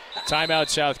 Timeout,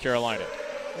 South Carolina.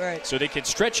 Right. So they can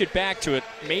stretch it back to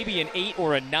maybe an 8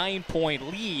 or a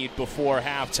 9-point lead before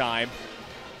halftime.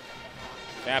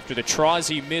 After the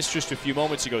Trozzi miss just a few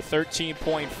moments ago,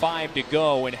 13.5 to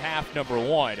go in half number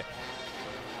 1.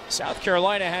 South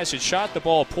Carolina hasn't shot the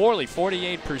ball poorly,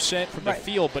 48% from the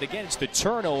field, but again, it's the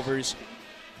turnovers.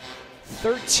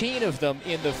 13 of them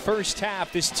in the first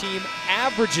half. This team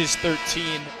averages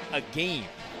 13 a game.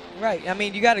 Right. I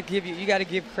mean, you got to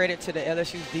give credit to the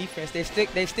LSU defense.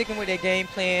 They're sticking with their game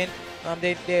plan.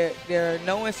 They're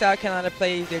knowing South Carolina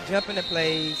plays. They're jumping the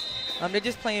plays. They're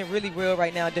just playing really well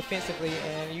right now defensively,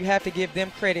 and you have to give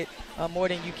them credit more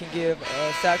than you can give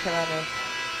South Carolina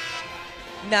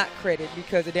not credit,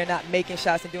 because they're not making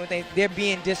shots and doing things. They're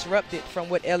being disrupted from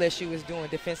what LSU is doing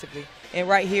defensively. And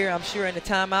right here, I'm sure in the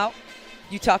timeout,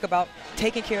 you talk about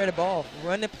taking care of the ball,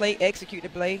 run the play, execute the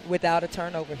play without a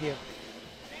turnover here.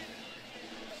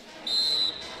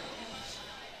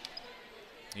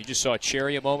 You just saw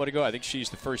Cherry a moment ago. I think she's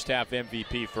the first half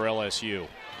MVP for LSU.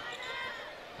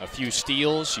 A few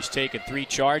steals. She's taken 3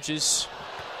 charges.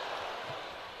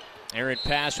 Errant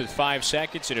pass with 5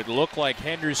 seconds, and it looked like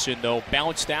Henderson, though,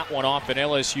 bounced that one off an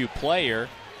LSU player.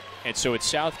 And so it's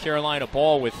South Carolina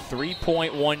ball with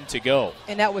 3.1 to go.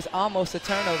 And that was almost a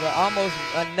turnover, almost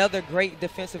another great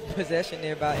defensive possession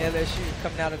there by LSU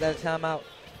coming out of that timeout.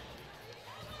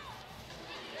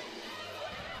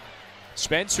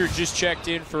 Spencer just checked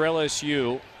in for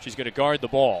LSU. She's going to guard the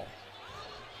ball.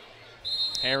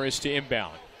 Harris to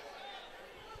inbound.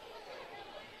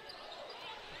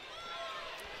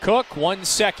 Cook, 1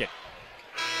 second.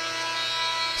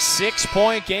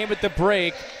 6-point game at the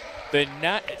break.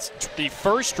 The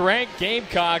first-ranked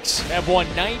Gamecocks have won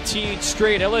 19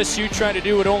 straight. LSU trying to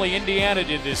do what only Indiana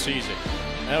did this season.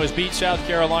 That was beat South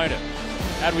Carolina.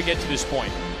 How did we get to this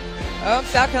point?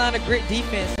 South Carolina, great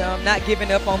defense, not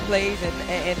giving up on plays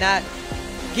and not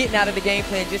getting out of the game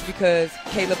plan just because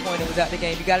Kayla Pointer was out the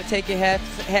game. You got to take your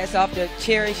hats off to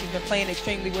Cherry. She's been playing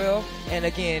extremely well. And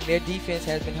again, their defense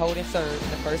has been holding serve in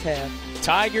the first half.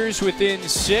 Tigers within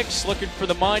 6, looking for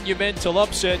the monumental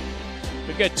upset.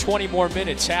 We've got 20 more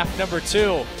minutes, half number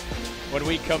 2, when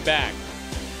we come back.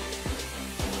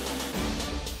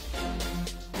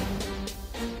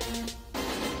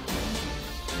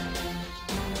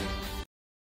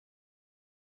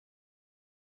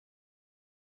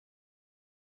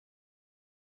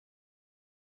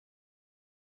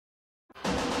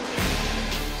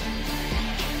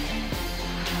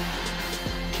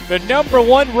 The number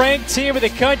 1 ranked team in the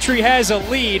country has a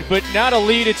lead, but not a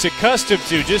lead it's accustomed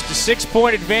to. Just a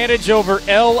 6-point advantage over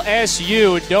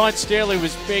LSU. Dawn Staley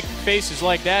was making faces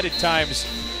like that at times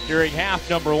during half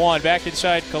number 1. Back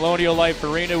inside Colonial Life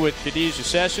Arena with Khadijah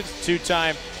Sessions,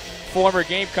 2-time former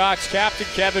Gamecocks captain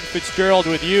Kevin Fitzgerald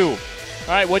with you.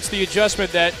 All right, what's the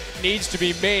adjustment that needs to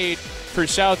be made for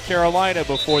South Carolina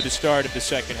before the start of the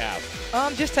second half?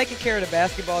 Just taking care of the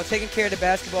basketball,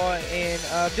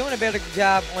 and doing a better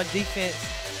job on defense,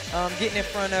 getting in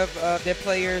front of their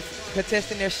players,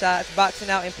 contesting their shots, boxing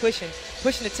out, and pushing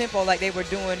the tempo like they were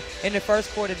doing in the first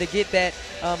quarter to get that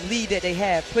lead that they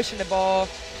have. Pushing the ball,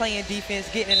 playing defense,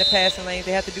 getting in the passing lanes.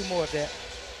 They have to do more of that.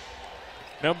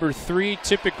 Number 3,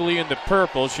 typically in the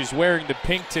purple. She's wearing the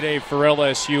pink today for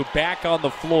LSU. Back on the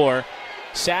floor.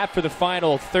 Sat for the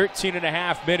final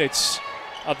 13.5 minutes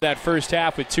of that first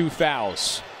half with 2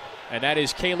 fouls. And that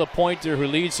is Kayla Pointer, who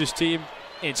leads this team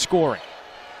in scoring.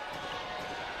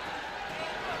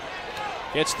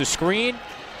 Gets the screen.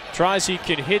 Tries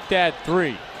can hit that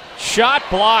 3. Shot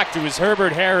blocked. It was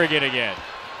Herbert-Harrigan again.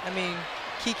 I mean,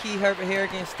 Kiki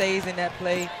Herbert-Harrigan stays in that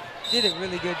play. Did a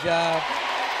really good job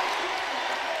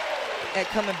at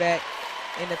coming back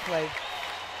in the play.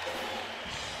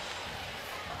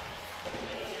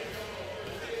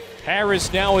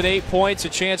 Harris now with 8 points, a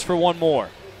chance for 1 more.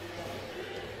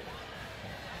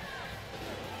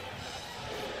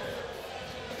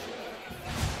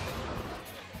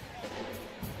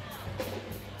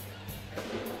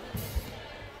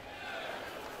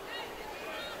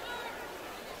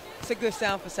 It's a good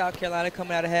sound for South Carolina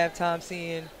coming out of halftime,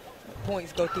 seeing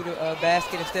points go through the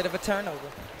basket instead of a turnover.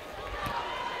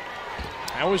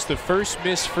 That was the first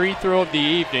missed free throw of the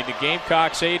evening. The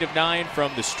Gamecocks 8 of 9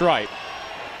 from the stripe.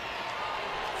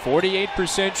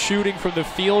 48% shooting from the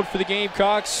field for the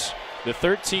Gamecocks. The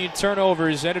 13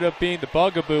 turnovers ended up being the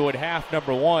bugaboo at half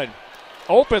number 1.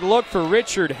 Open look for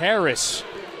Richard Harris.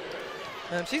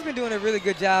 She's been doing a really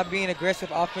good job being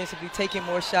aggressive offensively, taking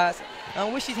more shots.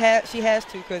 Which she has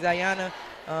to, because Alaina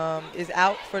is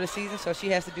out for the season, so she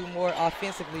has to do more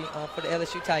offensively for the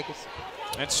LSU Tigers.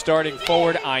 That's starting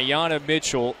forward Aiyana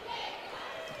Mitchell.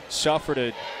 Suffered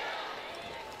a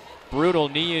brutal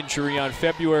knee injury on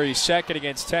February 2nd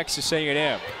against Texas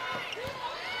A&M.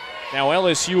 Now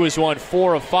LSU has won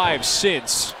 4 of 5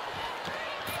 since,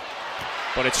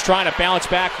 but it's trying to bounce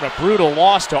back from a brutal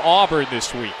loss to Auburn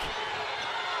this week.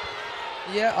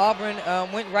 Yeah, Auburn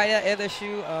went right at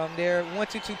LSU. Their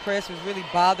 1-2-2 press was really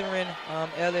bothering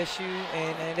LSU,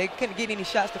 and they couldn't get any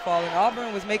shots to fall. And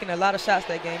Auburn was making a lot of shots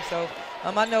that game. So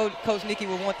I know Coach Nikki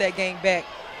will want that game back,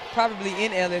 probably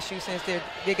in LSU, since they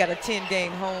got a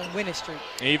 10-game home winning streak.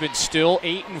 Even still,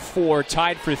 8-4,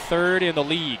 tied for third in the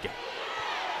league.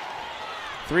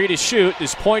 3 to shoot.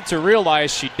 This Pointer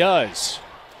realized she does.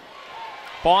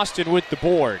 Boston with the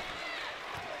board.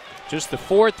 Just the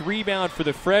 4th rebound for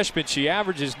the freshman. She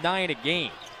averages 9 a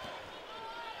game.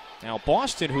 Now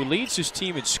Boston, who leads his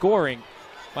team in scoring,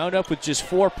 wound up with just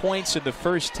 4 points in the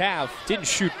first half. Didn't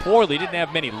shoot poorly, didn't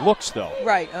have many looks though.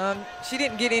 Right, she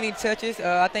didn't get any touches.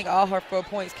 I think all her 4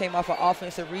 points came off of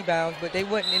offensive rebounds, but they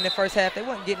wasn't in the first half. They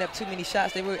wasn't getting up too many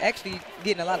shots. They were actually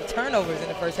getting a lot of turnovers in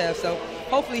the first half. So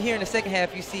hopefully here in the second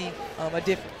half you see a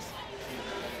difference.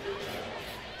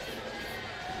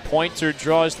 Pointer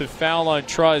draws the foul on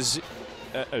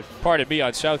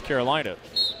on South Carolina.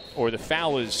 Or the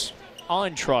foul is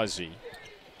on Truzzi.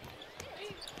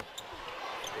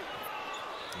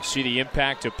 You see the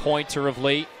impact of Pointer of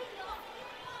late.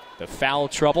 The foul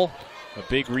trouble, a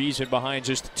big reason behind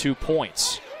just the 2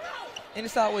 points. And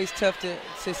it's always tough to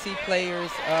see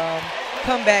players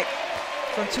come back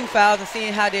from 2 fouls and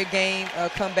seeing how their game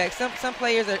come back. Some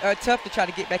players are tough to try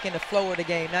to get back in the flow of the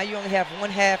game. Now you only have 1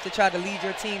 half to try to lead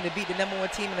your team to beat the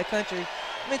 #1 team in the country.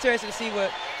 I'm interested to see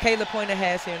what Kayla Pointer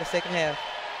has here in the second half.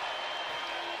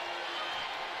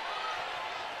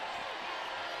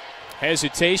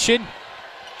 Hesitation.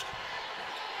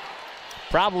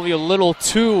 Probably a little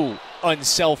too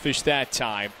unselfish that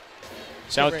time.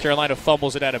 South Carolina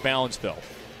fumbles it out of bounds though.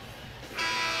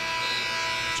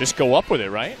 Just go up with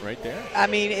it, right? Right there. I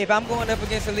mean, if I'm going up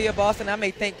against Aliyah Boston, I may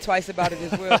think twice about it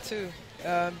as well, too.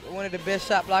 One of the best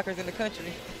shot blockers in the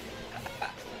country.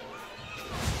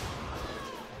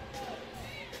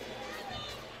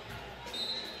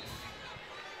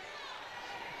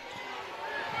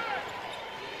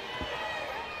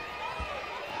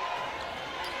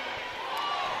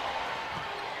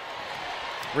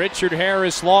 Richard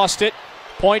Harris lost it.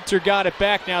 Pointer got it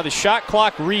back. Now the shot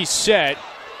clock reset,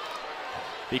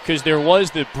 because there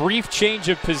was the brief change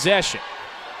of possession.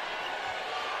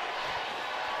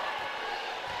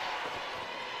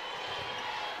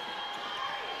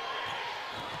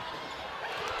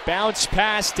 Bounce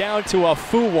pass down to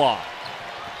Afua.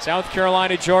 South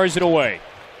Carolina jars it away.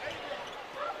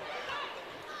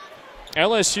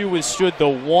 LSU withstood the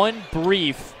one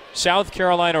brief South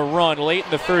Carolina run late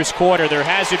in the first quarter. There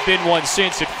hasn't been one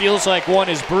since. It feels like one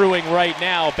is brewing right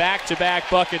now. Back-to-back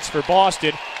buckets for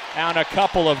Boston and a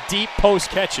couple of deep post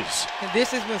catches. And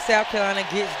this is when South Carolina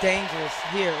gets dangerous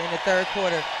here in the third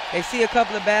quarter. They see a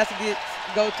couple of baskets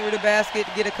go through the basket,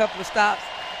 get a couple of stops,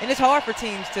 and it's hard for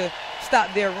teams to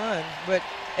stop their run, but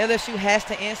LSU has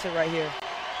to answer right here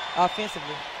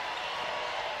offensively.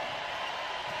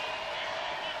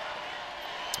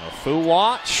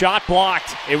 Afua, shot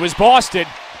blocked. It was Boston.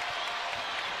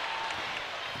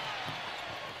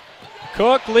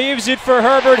 Cook leaves it for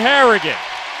Herbert-Harrigan.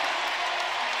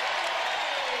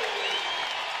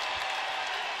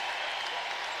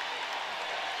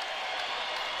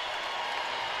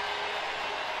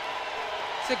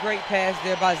 It's a great pass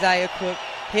there by Zaya Cook.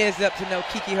 Heads up to know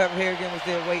Kiki Herbert-Harrigan was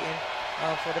there waiting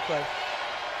for the play.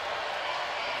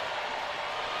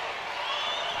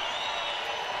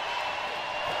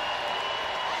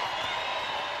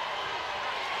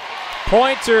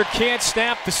 Pointer can't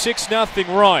snap the 6-0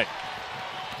 run.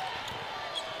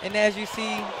 And as you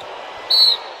see,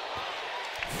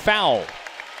 foul.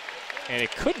 And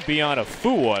it couldn't be on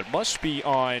Afua. It must be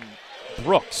on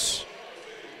Brooks.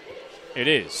 It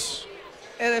is.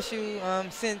 LSU,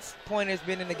 since Pointer's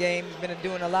been in the game, has been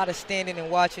doing a lot of standing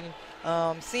and watching,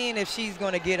 seeing if she's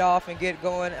going to get off and get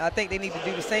going. I think they need to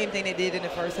do the same thing they did in the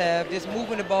first half, just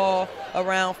moving the ball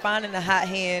around, finding the hot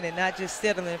hand, and not just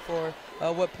settling for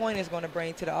what Pointer's going to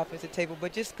bring to the offensive table,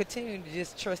 but just continuing to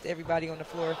just trust everybody on the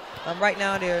floor. Right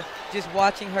now they're just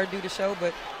watching her do the show,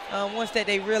 but once that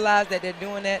they realize that they're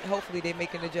doing that, hopefully they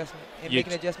make an adjustment, and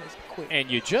making adjustments quick.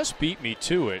 And you just beat me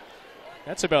to it.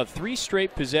 That's about 3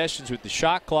 straight possessions with the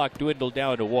shot clock dwindled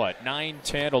down to what? 9,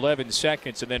 10, 11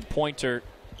 seconds, and then Pointer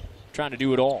trying to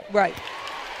do it all. Right.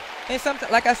 And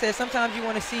like I said, sometimes you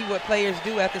want to see what players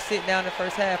do after sitting down in the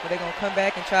first half. Are they going to come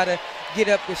back and try to get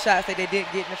up the shots that they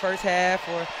didn't get in the first half,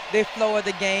 or their flow of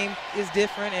the game is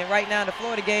different? And right now the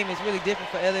flow of the game is really different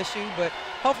for LSU, but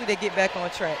hopefully they get back on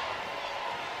track.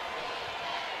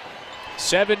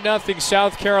 7-0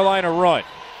 South Carolina run.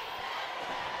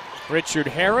 Richard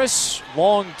Harris,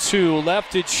 long 2,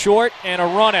 left it short, and a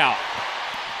run out.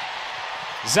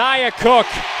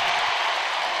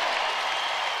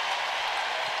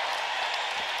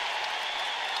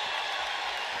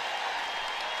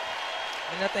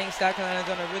 And I think South Carolina's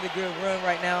on a really good run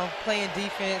right now, playing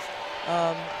defense,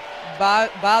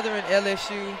 bothering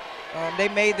LSU. They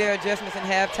made their adjustments in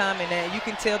halftime, and you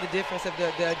can tell the difference of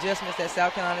the adjustments that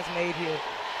South Carolina's made here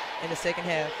in the second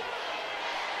half.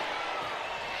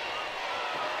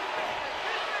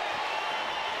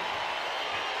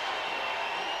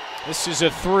 This is a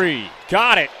three.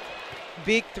 Got it.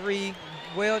 Big three,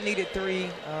 well-needed three.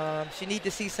 She needs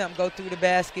to see something go through the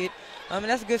basket. And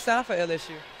that's a good sign for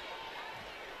LSU.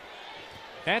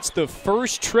 That's the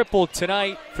first triple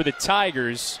tonight for the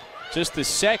Tigers. Just the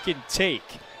second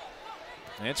take.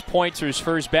 That's Pointer's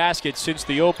first basket since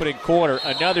the opening quarter.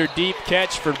 Another deep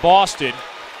catch for Boston.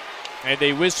 And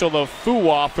they whistle a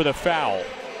foo-wah for the foul.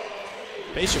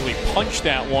 Basically punched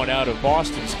that one out of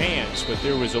Boston's hands, but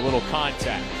there was a little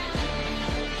contact.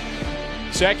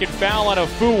 Second foul on a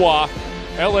foo-wah.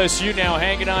 LSU now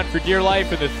hanging on for dear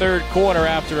life in the third quarter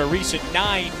after a recent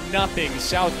 9-0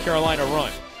 South Carolina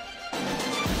run.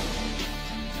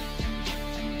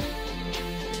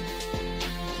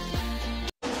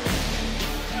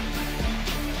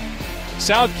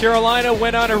 South Carolina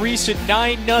went on a recent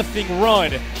 9-0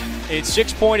 run. Its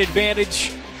 6-point advantage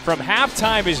from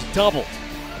halftime is doubled.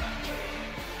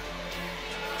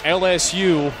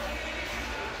 LSU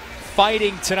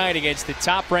fighting tonight against the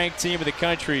top-ranked team in the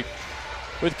country.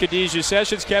 With Khadijah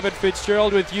Sessions, Kevin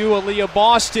Fitzgerald with you, Aliyah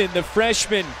Boston, the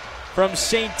freshman from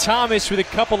St. Thomas, with a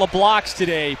couple of blocks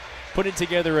today, putting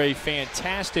together a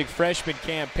fantastic freshman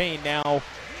campaign. Now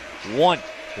one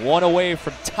away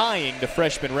from tying the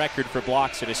freshman record for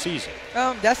blocks in a season.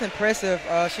 That's impressive.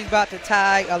 She's about to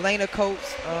tie Alaina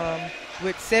Coates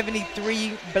with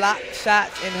 73 block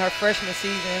shots in her freshman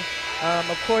season.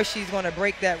 Of course, she's going to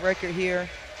break that record here.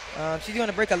 She's going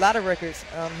to break a lot of records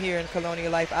here in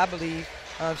Colonial Life, I believe.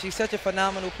 She's such a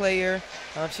phenomenal player.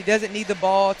 She doesn't need the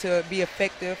ball to be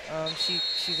effective.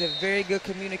 She's a very good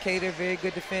communicator, very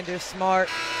good defender, smart.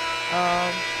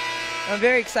 I'm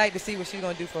very excited to see what she's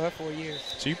going to do for her 4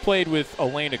 years. So you played with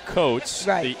Alaina Coates,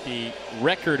 right, the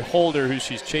record holder who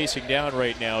she's chasing down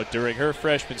right now during her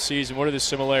freshman season. What are the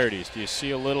similarities? Do you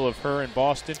see a little of her in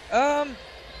Boston?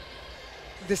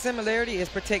 The similarity is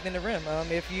protecting the rim.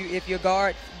 If your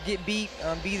guard get beat,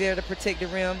 be there to protect the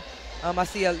rim. I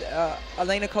see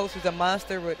Alaina Coates is a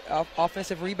monster with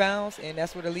offensive rebounds, and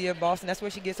that's what Aliyah Boston, that's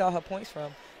where she gets all her points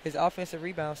from, is offensive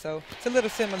rebounds. So it's a little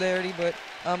similarity, but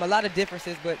a lot of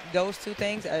differences. But those two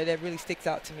things, that really sticks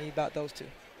out to me about those two.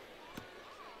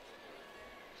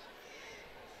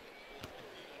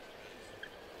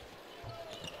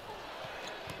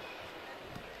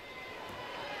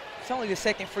 It's only the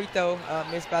second free throw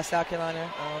missed by South Carolina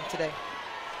today.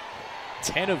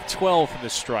 10 of 12 from the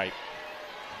stripe.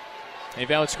 They've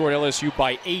outscored LSU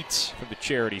by 8 from the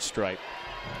charity stripe.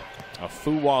 A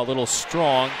foo-wah a little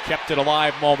strong, kept it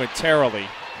alive momentarily.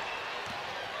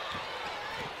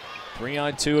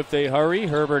 3-on-2 if they hurry.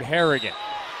 Herbert-Harrigan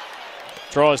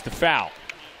draws the foul.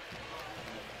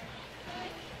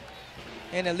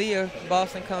 And Aliyah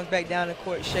Boston comes back down the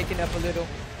court, shaking up a little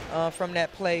from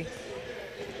that play.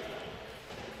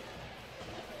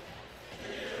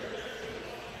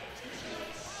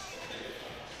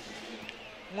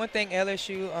 One thing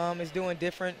LSU is doing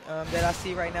different that I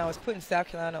see right now is putting South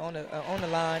Carolina on the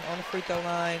line, on the free throw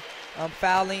line,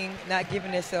 fouling, not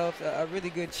giving themselves a really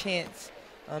good chance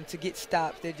to get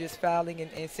stops. They're just fouling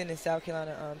and sending South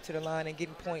Carolina to the line and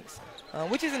getting points,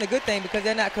 which isn't a good thing because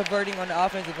they're not converting on the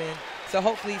offensive end. So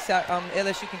hopefully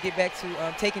LSU can get back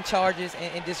to taking charges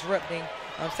and disrupting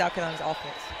South Carolina's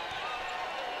offense.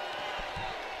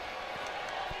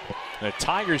 The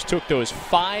Tigers took those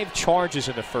 5 charges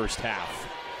in the first half.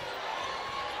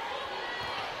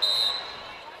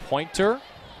 Pointer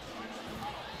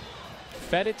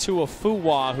fed it to a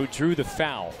foo-wah who drew the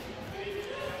foul.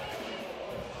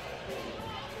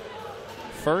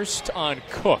 First on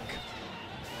Cook.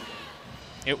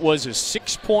 It was a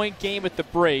 6-point game at the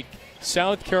break.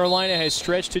 South Carolina has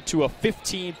stretched it to a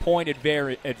 15-point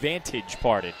advantage.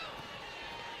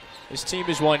 This team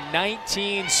has won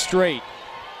 19 straight.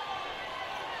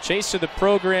 Chasing the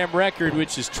program record,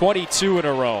 which is 22 in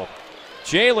a row.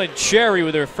 Jalen Cherry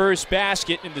with her first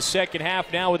basket in the second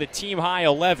half, now with a team-high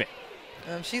 11.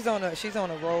 She's on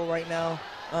a roll right now.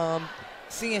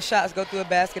 Seeing shots go through a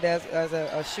basket as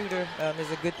a shooter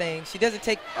is a good thing. She doesn't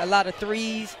take a lot of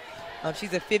threes.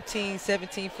 She's a 15,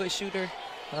 17-foot shooter,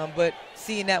 but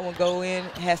seeing that one go in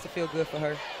has to feel good for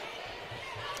her.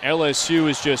 LSU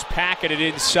is just packing it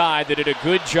inside. They did a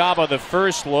good job on the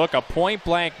first look. A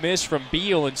point-blank miss from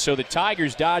Beal, and so the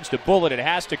Tigers dodged a bullet. It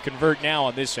has to convert now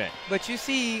on this end. But you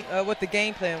see what the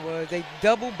game plan was. They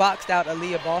double-boxed out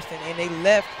Aliyah Boston, and they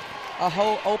left a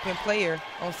whole open player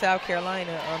on South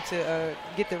Carolina to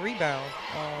get the rebound.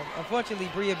 Unfortunately,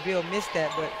 Bria Bill missed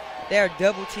that, but they are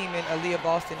double teaming Aliyah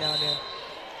Boston down there.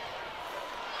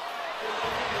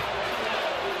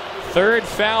 Third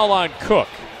foul on Cook,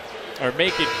 or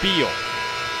make it Beal.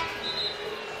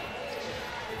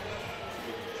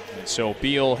 And so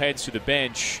Beal heads to the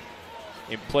bench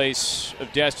in place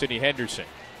of Destiny Henderson.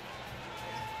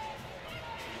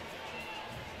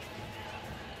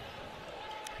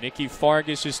 Nikki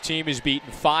Fargas's team has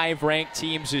beaten 5 ranked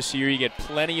teams this year. You get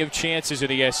plenty of chances in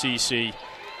the SEC.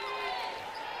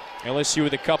 LSU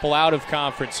with a couple out of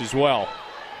conference as well.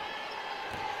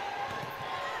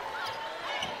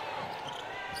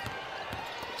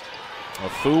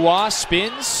 Afua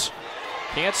spins,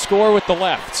 can't score with the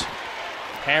left.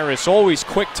 Harris always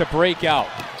quick to break out.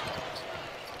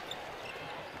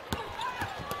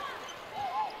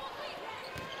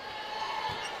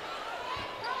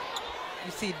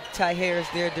 You see Ty Harris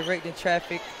there directing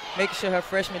traffic, making sure her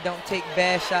freshmen don't take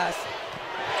bad shots,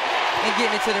 and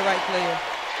getting it to the right player.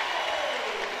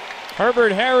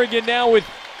 Herbert-Harrigan now with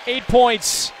 8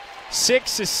 points,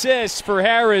 6 assists for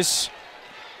Harris.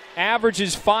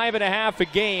 Averages 5.5 a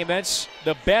game. That's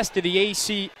the best of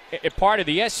the part of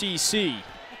the SEC.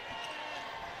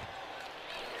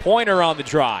 Pointer on the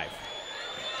drive.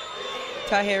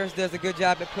 Ty Harris does a good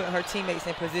job at putting her teammates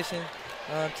in position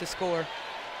to score.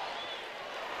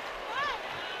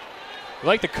 You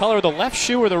like the color of the left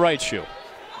shoe or the right shoe?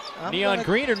 Neon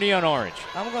green or neon orange?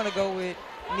 I'm going to go with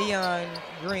neon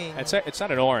green. It's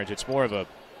not an orange. It's more of a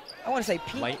I want to say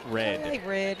pink. Light red. Light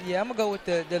red. Yeah, I'm going to go with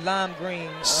the lime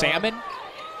green. Salmon?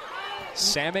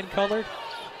 Salmon colored?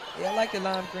 Yeah, I like the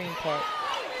lime green part.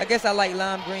 I guess I like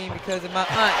lime green because of my aunt.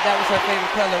 That was her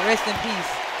favorite color. Rest in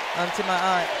peace to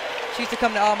my aunt. She used to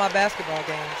come to all my basketball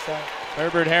games. So.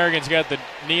 Herbert-Harrigan's got the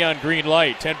neon green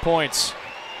light, 10 points.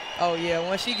 Oh, yeah.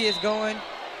 Once she gets going,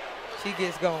 she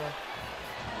gets going.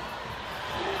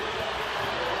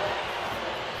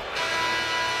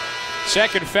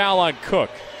 Second foul on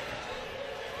Cook.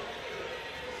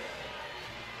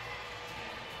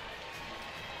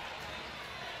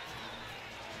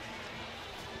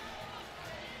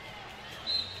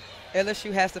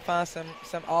 LSU has to find some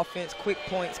offense, quick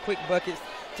points, quick buckets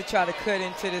to try to cut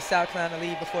into the South Carolina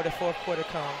lead before the fourth quarter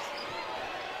comes.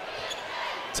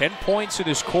 10 points in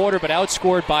this quarter, but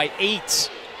outscored by 8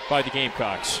 by the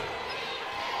Gamecocks.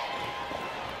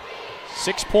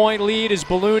 6-point lead is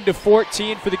ballooned to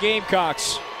 14 for the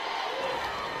Gamecocks.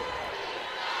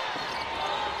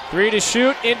 3 to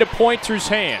shoot, into Pointer's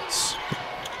hands.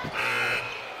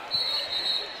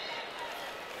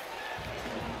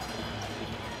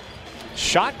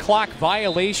 Shot clock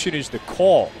violation is the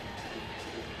call.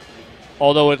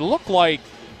 Although it looked like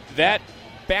that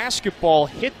basketball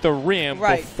hit the rim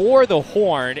before the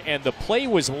horn, and the play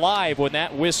was live when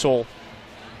that whistle.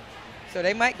 So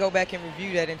they might go back and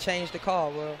review that and change the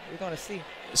call. Well, we're going to see.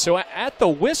 So at the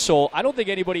whistle, I don't think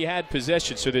anybody had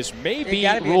possession, so this may be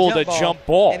ruled a jump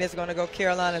ball. And it's going to go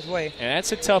Carolina's way. And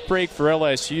that's a tough break for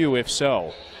LSU if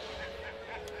so.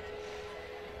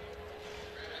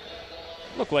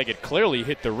 Looked like it clearly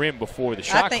hit the rim before the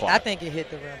shot clock. I think it hit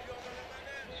the rim.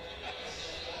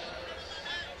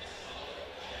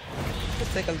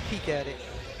 Let's take a peek at it.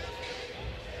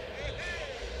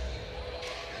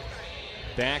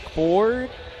 Backboard,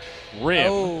 rim.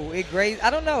 Oh, it grazed. I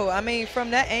don't know. I mean,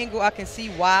 from that angle, I can see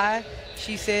why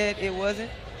she said it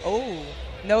wasn't. Oh,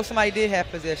 no, somebody did have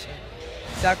possession.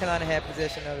 South Carolina had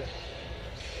possession of it.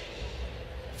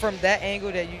 From that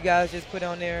angle that you guys just put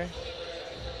on there,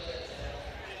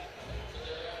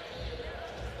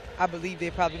 I believe they're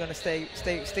probably going to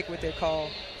stick with their call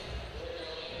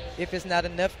if it's not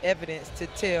enough evidence to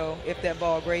tell if that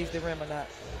ball grazed the rim or not.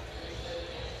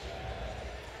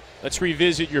 Let's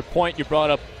revisit your point you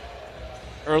brought up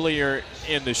earlier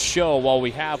in the show while we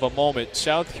have a moment.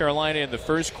 South Carolina in the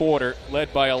first quarter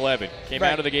led by 11. Came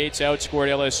out of the gates, outscored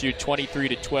LSU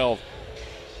 23-12.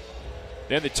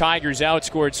 Then the Tigers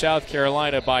outscored South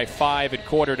Carolina by 5 in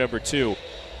quarter number 2.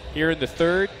 Here in the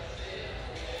third,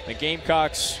 the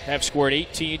Gamecocks have scored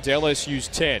 18 to LSU's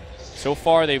 10. So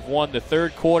far, they've won the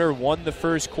third quarter, won the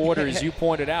first quarter. As you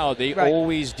pointed out, they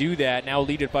always do that, now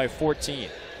lead it by 14.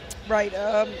 Right.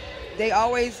 South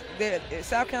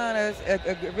Carolina is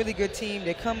a really good team.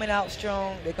 They're coming out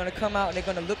strong. They're going to come out and they're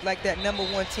going to look like that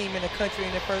 #1 team in the country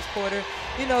in the first quarter.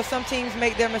 You know, some teams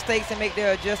make their mistakes and make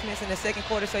their adjustments in the second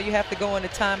quarter, so you have to go into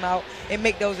timeout and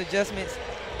make those adjustments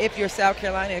if you're South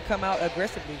Carolina and come out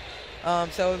aggressively.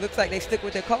 So it looks like they stick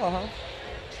with their call, huh?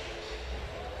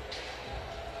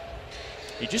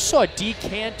 You just saw Dee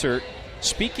Cantor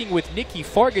speaking with Nikki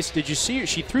Fargas, did you see her?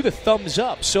 She threw the thumbs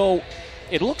up. So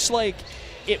it looks like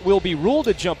it will be ruled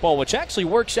a jump ball, which actually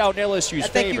works out in LSU's favor. I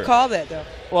think you call that, though.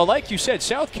 Well, like you said,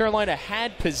 South Carolina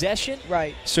had possession.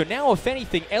 Right. So now, if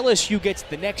anything, LSU gets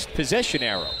the next possession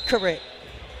arrow. Correct.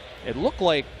 It looked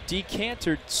like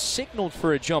Decanter signaled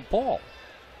for a jump ball.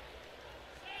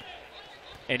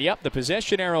 And, yep, the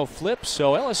possession arrow flips,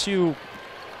 so LSU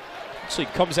actually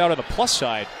comes out on the plus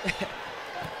side,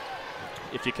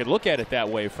 if you could look at it that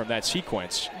way from that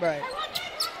sequence. Right.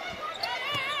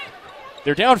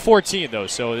 They're down 14, though,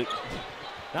 so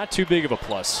not too big of a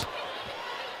plus.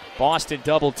 Boston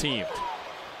double-teamed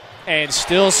and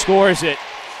still scores it.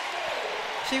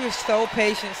 She was so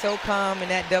patient, so calm in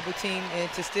that double team, and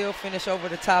to still finish over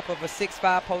the top of a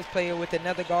 6'5" post player with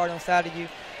another guard on side of you,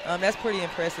 that's pretty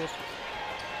impressive.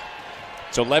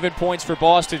 It's 11 points for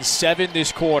Boston, 7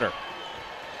 this quarter.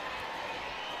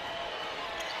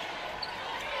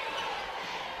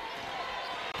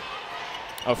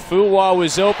 Afua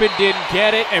was open, didn't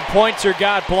get it, and Pointer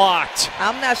got blocked.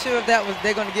 I'm not sure if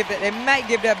they're going to give that. They might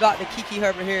give that block to Kiki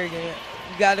Herbert-Harrigan.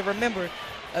 You got to remember,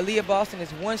 Aliyah Boston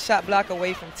is one shot block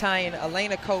away from tying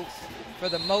Alaina Coates for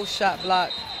the most shot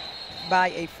blocked by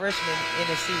a freshman in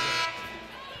the season.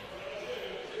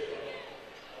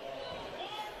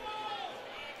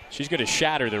 She's going to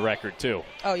shatter the record too.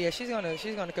 Oh yeah, she's going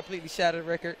to completely shatter the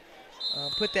record.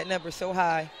 Put that number so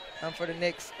high for the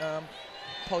next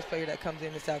post player that comes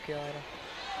into South Carolina.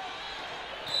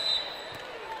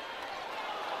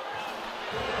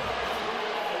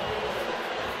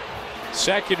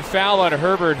 Second foul on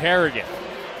Herbert-Harrigan.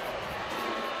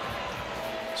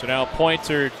 So now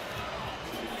Pointer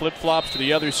flip-flops to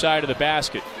the other side of the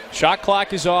basket. Shot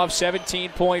clock is off,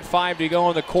 17.5 to go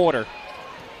in the quarter.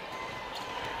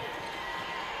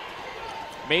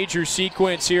 Major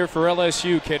sequence here for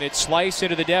LSU. Can it slice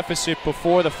into the deficit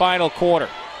before the final quarter?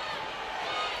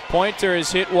 Pointer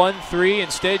has hit 1-3.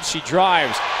 Instead, she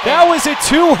drives. That was a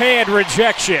two-hand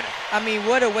rejection. I mean,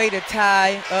 what a way to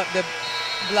tie up the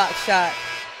block shot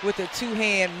with a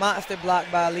two-hand monster block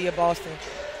by Aliyah Boston.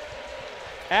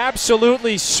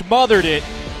 Absolutely smothered it.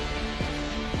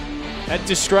 That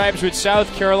describes what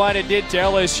South Carolina did to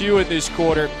LSU in this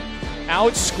quarter.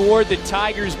 Outscored the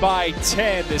Tigers by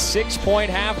 10. The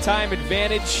 6-point halftime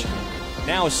advantage,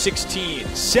 now 16.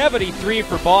 73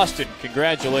 for Boston.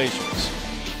 Congratulations.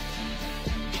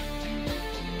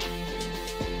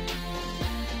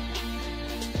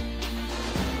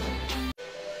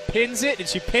 Pins it, and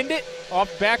she pinned it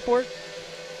off the backboard.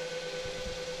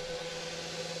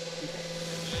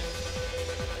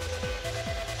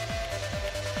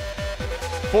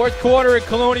 Fourth quarter at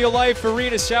Colonial Life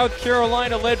Arena. South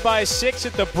Carolina led by 6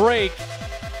 at the break,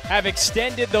 have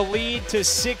extended the lead to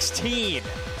 16.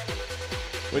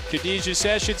 With Khadijah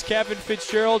Sessions, Kevin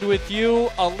Fitzgerald with you.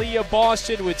 Aliyah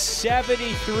Boston with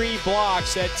 73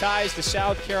 blocks. That ties the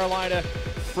South Carolina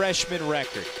freshman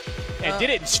record. And did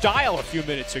it in style a few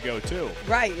minutes ago, too.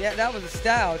 Right, yeah, that was a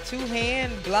style.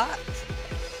 Two-hand blocks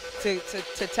to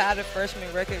tie the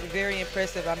freshman record. Very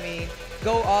impressive. I mean,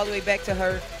 go all the way back to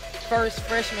her first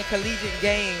freshman collegiate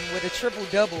game with a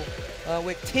triple-double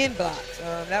with 10 blocks.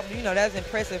 That's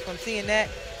impressive. From seeing that,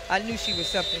 I knew she was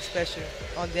something special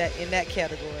in that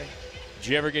category. Did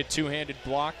you ever get two-handed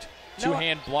blocked?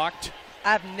 Two-hand blocked?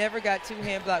 I've never got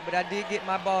two-hand blocked, but I did get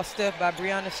my ball stuffed by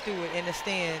Breonna Stewart in the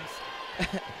stands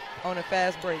on a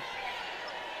fast break.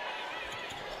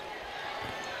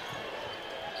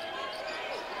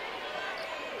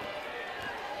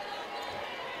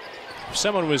 If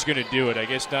someone was going to do it, I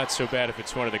guess not so bad if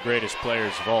it's one of the greatest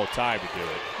players of all time to do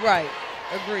it. Right.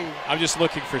 Agreed. I'm just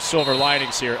looking for silver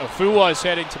linings here. Afua is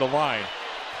heading to the line.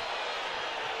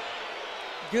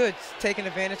 Good. Taking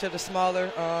advantage of the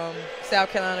smaller South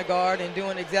Carolina guard and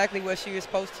doing exactly what she was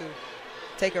supposed to.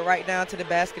 Take her right down to the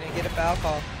basket and get a foul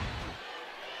call.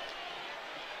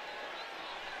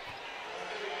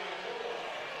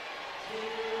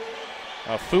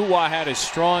 Afua had a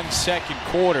strong second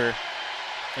quarter.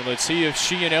 And let's see if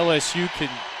she and LSU can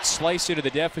slice into the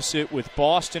deficit with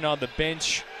Boston on the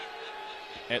bench,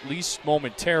 at least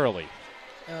momentarily.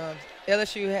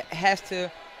 LSU has to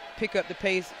pick up the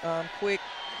pace quick.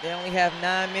 They only have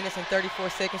 9 minutes and 34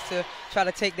 seconds to try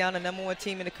to take down the #1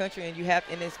 team in the country,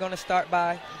 and it's going to start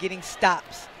by getting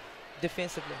stops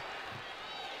defensively.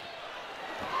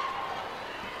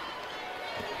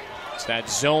 It's that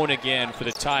zone again for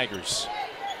the Tigers.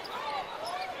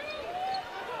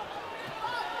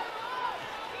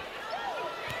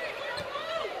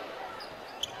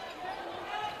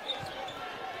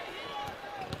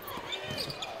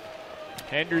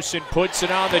 Henderson puts it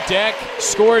on the deck,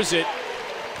 scores it.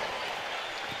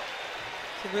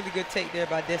 really good take there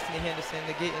by Destiny Henderson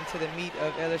to get into the meat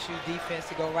of LSU defense,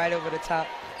 to go right over the top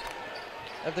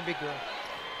of the big girl.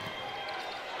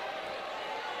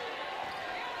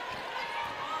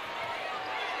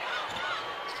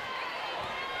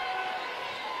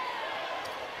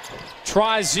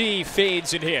 Trazi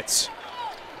fades and hits.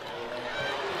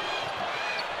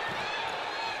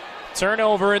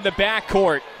 Turnover in the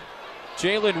backcourt.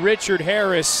 Jalen Richard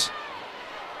Harris.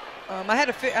 I had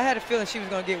a feeling she was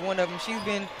going to get one of them. She's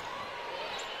been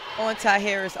on Ty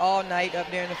Harris all night up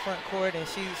there in the front court, and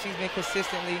she's been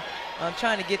consistently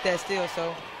trying to get that steal,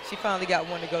 so she finally got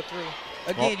one to go through.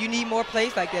 Again, you need more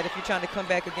plays like that if you're trying to come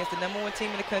back against the #1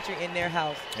 team in the country in their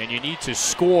house. And you need to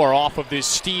score off of this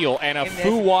steal, and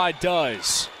Afua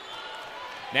does.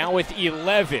 Now with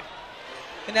 11.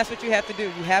 And that's what you have to do.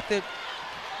 You have to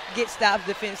get stops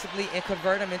defensively and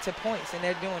convert them into points, and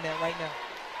they're doing that right now.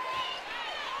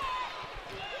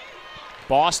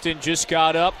 Boston just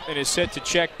got up and is set to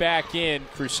check back in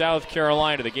for South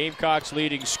Carolina. The Gamecocks'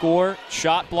 leading scorer,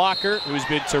 shot blocker, who's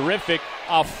been terrific.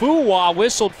 Afua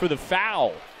whistled for the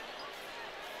foul.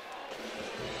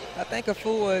 I think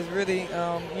Afua is really,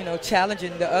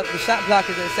 challenging the shot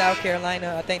blockers at South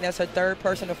Carolina. I think that's her third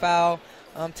personal foul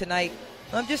tonight.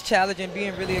 Just challenging,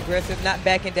 being really aggressive, not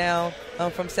backing down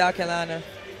from South Carolina.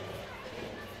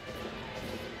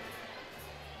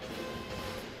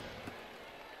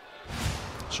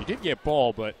 She did get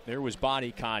ball, but there was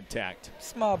body contact.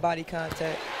 Small body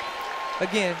contact.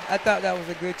 Again, I thought that was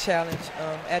a good challenge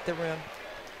at the rim.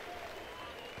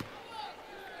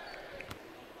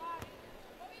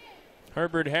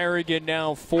 Herbert-Harrigan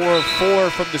now 4 of 4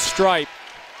 from the stripe.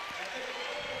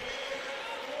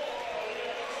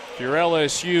 If you're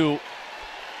LSU,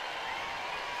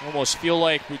 almost feel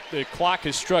like the clock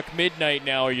has struck midnight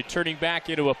now. Are you turning back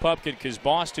into a pumpkin because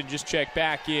Boston just checked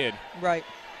back in? Right.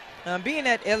 Being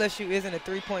that LSU isn't a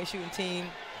three-point shooting team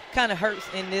kind of hurts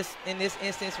in this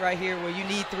instance right here, where you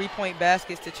need three-point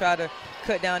baskets to try to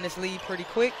cut down this lead pretty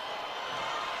quick.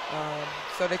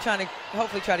 So they're trying to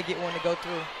hopefully try to get one to go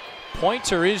through.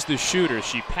 Pointer is the shooter.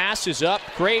 She passes up.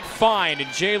 Great find, and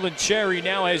Jalen Cherry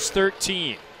now has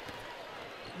 13.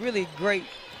 Really great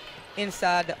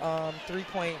inside the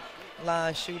three-point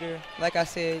line shooter. Like I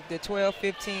said, the 12,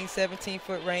 15,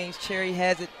 17-foot range, Cherry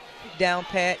has it down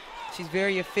pat. She's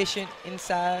very efficient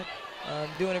inside,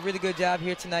 doing a really good job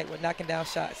here tonight with knocking down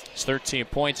shots. It's 13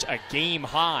 points, a game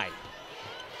high.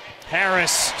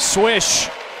 Harris, swish.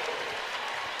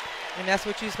 And that's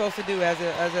what you're supposed to do as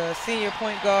a senior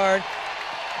point guard,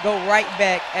 go right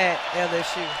back at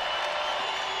LSU.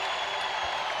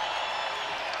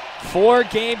 4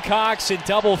 Gamecocks in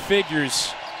double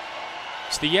figures.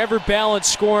 It's the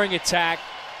ever-balanced scoring attack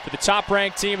for the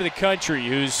top-ranked team in the country,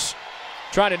 who's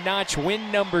trying to notch win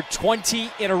number 20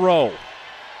 in a row.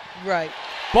 Right.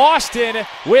 Boston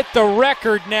with the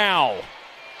record now.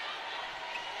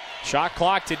 Shot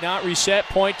clock did not reset.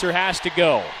 Pointer has to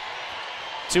go.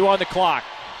 2 on the clock.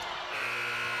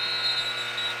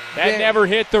 That never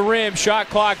hit the rim. Shot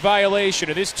clock violation.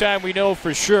 And this time we know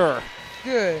for sure.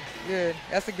 Good.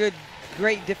 That's a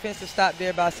great defensive stop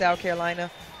there by South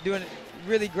Carolina. Doing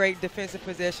really great defensive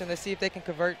possession. Let's see if they can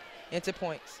convert into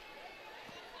points.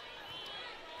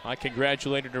 I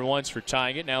congratulated her once for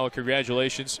tying it. Now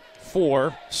congratulations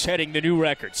for setting the new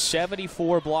record.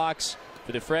 74 blocks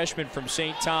for the freshman from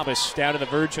St. Thomas down in the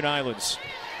Virgin Islands.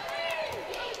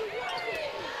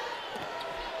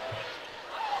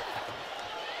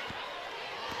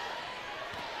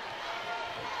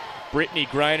 Brittany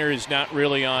Griner is not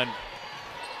really on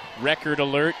record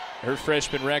alert. Her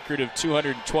freshman record of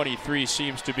 223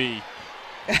 seems to be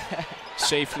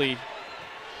safely.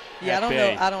 Yeah,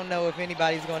 I don't know if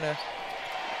anybody's going to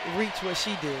reach what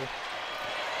she did.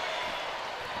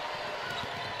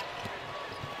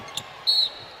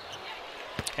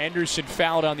 Henderson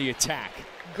fouled on the attack.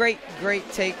 Great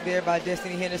take there by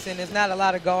Destiny Henderson. There's not a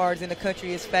lot of guards in the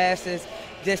country as fast as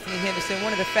Destiny Henderson,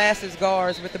 one of the fastest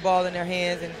guards with the ball in their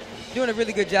hands, and doing a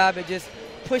really good job at just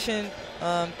pushing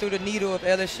through the needle of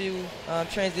LSU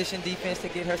transition defense to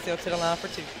get herself to the line for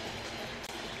 2.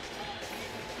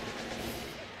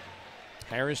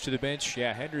 Harris to the bench.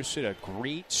 Yeah, Henderson, a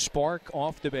great spark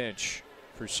off the bench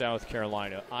for South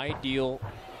Carolina. Ideal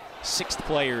 6th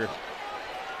player.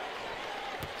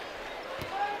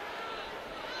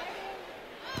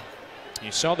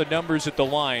 You saw the numbers at the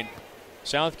line.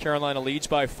 South Carolina leads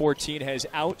by 14, has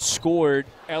outscored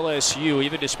LSU,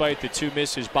 even despite the 2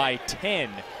 misses, by 10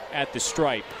 at the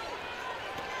stripe.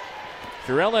 If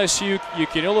you're LSU, you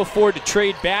can ill afford to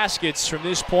trade baskets from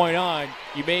this point on.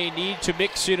 You may need to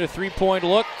mix in a 3-point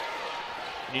look.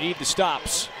 You need the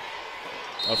stops.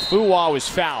 Afua was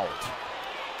fouled.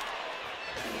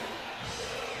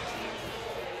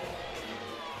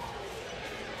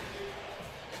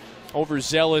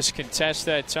 overzealous contest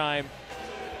that time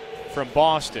from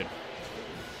Boston.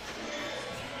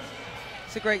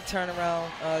 It's a great turnaround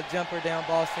jumper down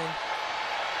Boston.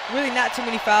 Really not too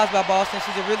many fouls by Boston.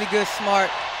 She's a really good, smart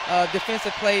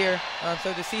defensive player.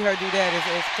 So to see her do that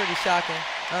is pretty shocking.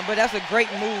 But that's a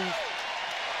great move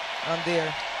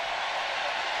there.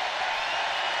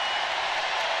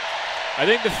 I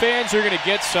think the fans are going to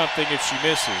get something if she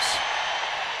misses.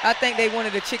 I think they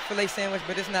wanted a Chick-fil-A sandwich,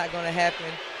 but it's not going to happen.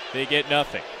 They get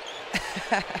nothing.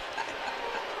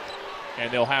 And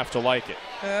they'll have to like it.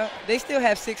 They still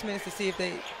have 6 minutes to see if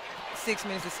they 6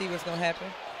 minutes to see what's going to happen.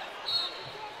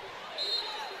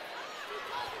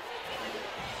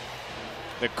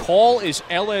 The call is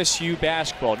LSU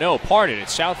basketball. No, pardon,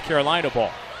 it's South Carolina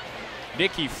ball.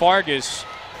 Nikki Fargas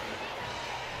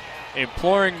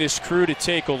imploring this crew to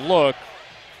take a look,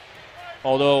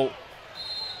 although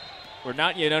we're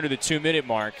not yet under the 2-minute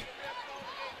mark.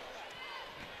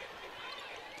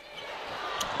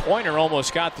 Pointer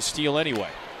almost got the steal anyway.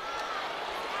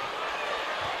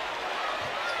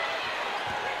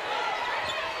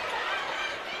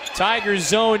 Tigers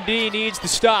zone D needs to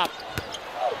stop.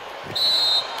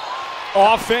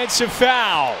 Offensive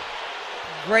foul.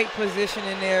 Great position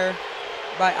in there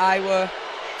by Iowa.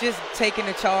 Just taking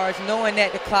the charge, knowing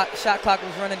that the shot clock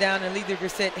was running down and Aliyah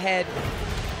Grissett had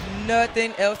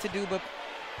nothing else to do but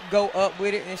go up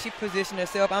with it, and she positioned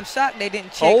herself. I'm shocked they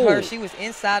didn't check her. She was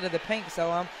inside of the paint,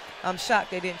 so I'm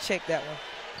shocked they didn't check that one.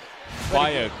 By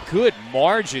a good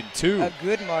margin, too. A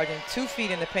good margin. 2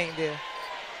 feet in the paint there.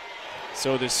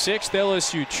 So the 6th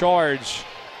LSU charge,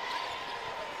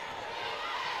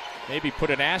 maybe put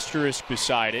an asterisk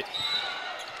beside it.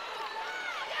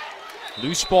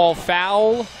 Loose ball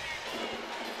foul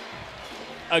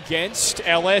against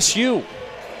LSU.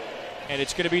 And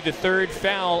it's going to be the 3rd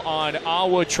foul on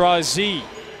Awa Trazi.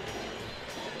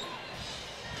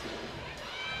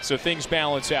 So things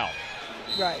balance out.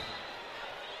 Right.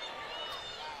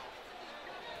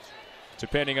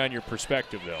 Depending on your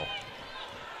perspective, though.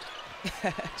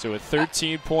 So a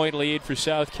 13-point lead for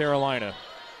South Carolina.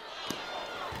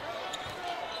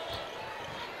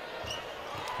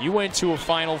 You went to a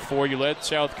Final Four. You led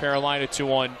South Carolina to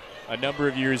one a number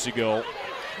of years ago.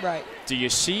 Right. Do you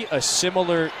see a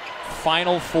similar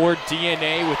Final Four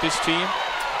DNA with this team?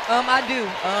 I do.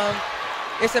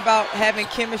 It's about having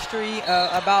chemistry,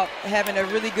 about having a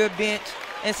really good bench.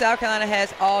 And South Carolina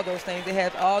has all those things. They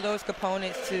have all those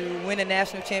components to win a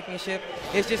national championship.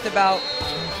 It's just about,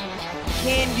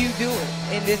 can you do it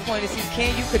in this point of the season?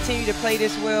 Can you continue to play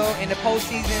this well in the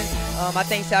postseason? I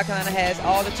think South Carolina has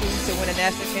all the tools to win a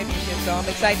national championship, so I'm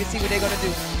excited to see what they're going to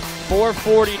do.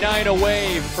 4:49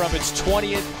 away from its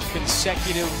 20th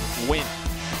consecutive win.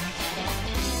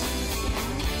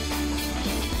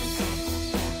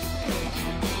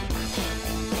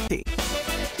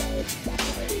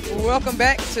 Welcome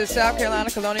back to South Carolina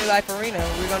Colonial Life Arena.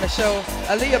 We're going to show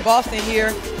Aliyah Boston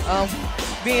here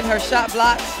being her shot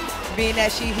blocks, being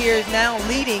that she here is now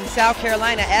leading South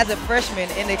Carolina as a freshman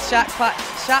in the shot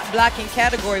blocking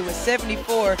category with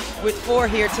 74, with 4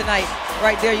 here tonight.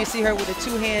 Right there you see her with a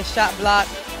 2-hand shot block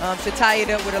to tie it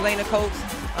up with Alaina Coates.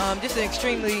 Just an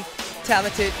extremely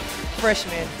talented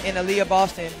freshman in Aliyah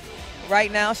Boston.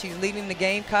 Right now she's leading the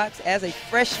Gamecocks as a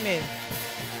freshman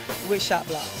with shot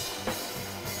blocks.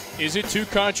 Is it too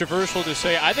controversial to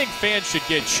say? I think fans should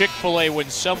get Chick-fil-A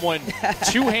when someone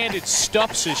two-handed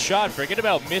stuffs his shot. Forget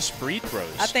about missed free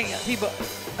throws. I think people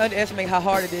underestimate how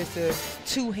hard it is to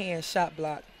 2-hand shot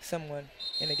block someone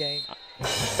in the game.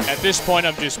 At this point,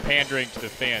 I'm just pandering to the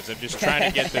fans. I'm just trying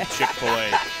to get them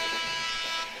Chick-fil-A.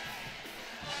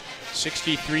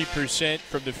 63%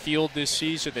 from the field this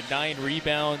season, the 9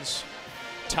 rebounds.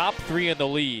 Top 3 in the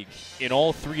league in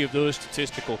all 3 of those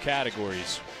statistical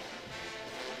categories.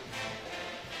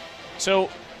 So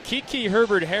Kiki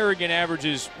Herbert-Harrigan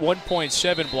averages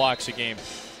 1.7 blocks a game.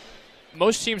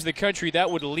 Most teams in the country,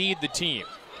 that would lead the team.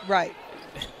 Right.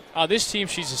 This team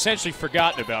she's essentially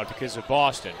forgotten about because of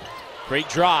Boston. Great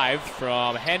drive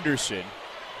from Henderson.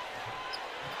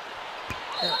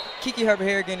 Kiki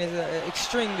Herbert-Harrigan is an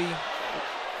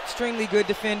extremely good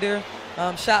defender.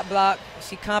 Shot block,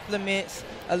 she complements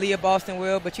Aliyah Boston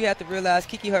well, but you have to realize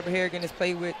Kiki Herbert-Harrigan has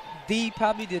played with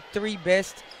probably the 3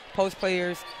 best post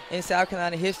players in South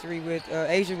Carolina history with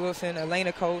Asia Wilson,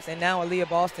 Alaina Coates, and now Aliyah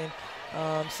Boston.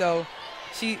 So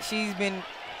she's been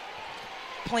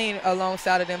playing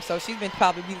alongside of them, so she's been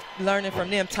probably learning from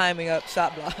them, timing up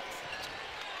shot blocks.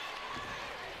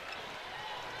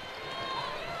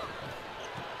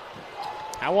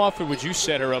 How often would you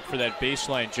set her up for that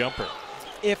baseline jumper?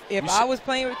 If I was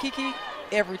playing with Kiki,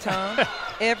 every time,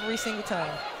 every single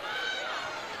time.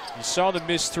 You saw the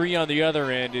missed three on the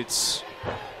other end. It's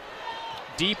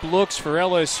deep looks for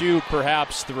LSU,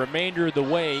 perhaps the remainder of the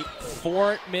way.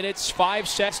 4 minutes, 5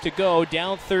 sets to go,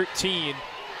 down 13.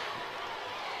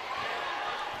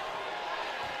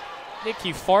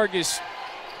 Nikki Fargas,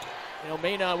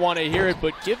 may not want to hear it,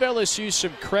 but give LSU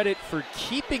some credit for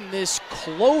keeping this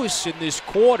close in this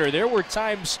quarter. There were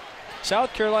times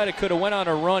South Carolina could have went on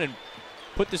a run and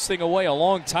put this thing away a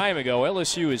long time ago.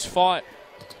 LSU has fought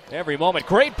every moment.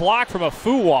 Great block from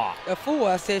Afua.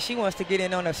 Afua says she wants to get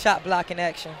in on a shot blocking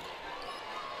action.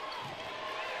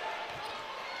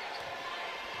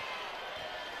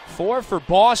 Four for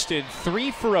Boston,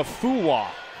 3 for Afua.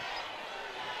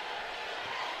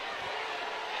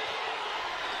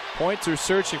 Pointer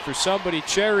searching for somebody.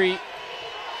 Cherry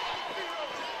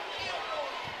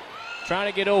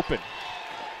trying to get open.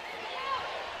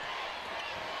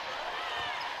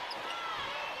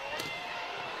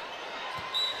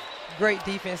 Great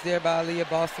defense there by Aliyah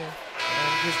Boston,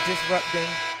 just disrupting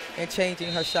and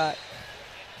changing her shot.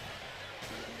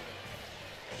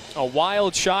 A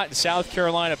wild shot in South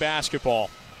Carolina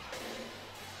basketball.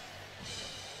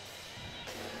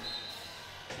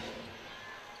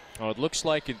 It looks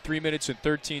like in 3 minutes and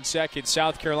 13 seconds,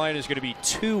 South Carolina is going to be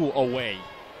 2 away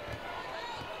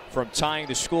from tying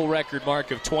the school record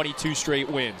mark of 22 straight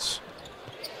wins.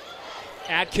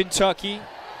 At Kentucky,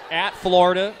 at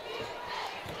Florida.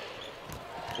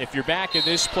 If you're back in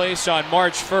this place on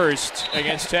March 1st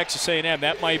against Texas A&M,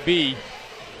 that might be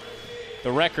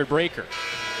the record breaker.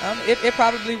 It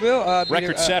probably will.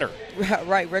 Record setter.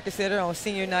 Right, record setter on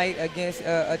senior night against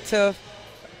a tough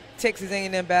Texas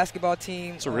A&M basketball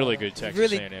team. It's a really good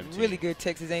Texas A&M team. Really good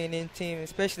Texas A&M team,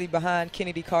 especially behind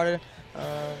Kennedy Carter.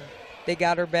 They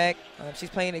got her back. She's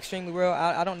playing extremely well.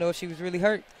 I don't know if she was really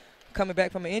hurt coming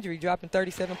back from an injury, dropping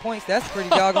 37 points. That's pretty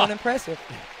doggone impressive.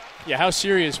 Yeah, how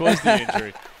serious was the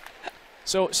injury?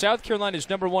 So South Carolina is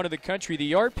 #1 in the country.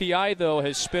 The RPI, though,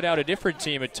 has spit out a different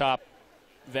team atop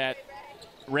that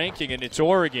ranking, and it's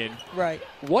Oregon. Right.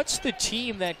 What's the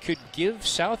team that could give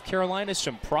South Carolina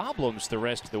some problems the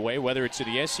rest of the way, whether it's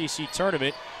in the SEC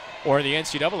tournament or in the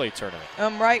NCAA tournament?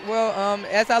 Right. Well,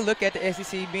 as I look at the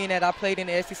SEC, being that I played in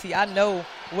the SEC, I know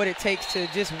what it takes to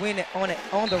just win it on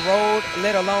the road,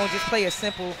 let alone just play a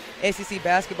simple SEC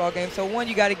basketball game. So, one,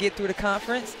 you got to get through the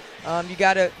conference.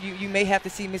 You may have to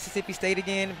see Mississippi State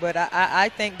again, but I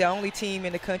think the only team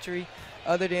in the country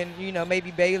other than,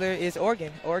 maybe Baylor is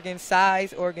Oregon. Oregon's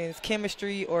size, Oregon's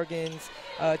chemistry, Oregon's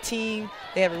team.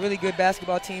 They have a really good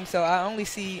basketball team. So I only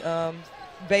see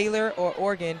Baylor or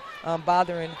Oregon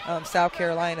bothering South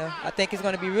Carolina. I think it's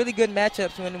going to be really good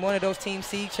matchups when one of those teams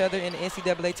see each other in the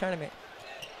NCAA tournament.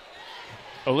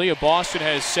 Aliyah Boston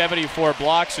has 74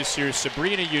 blocks this year.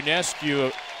 Sabrina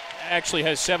Ionescu actually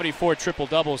has 74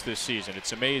 triple-doubles this season.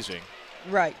 It's amazing.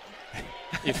 Right.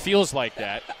 It feels like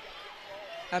that.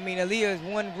 I mean, Aliyah is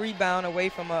 1 rebound away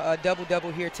from a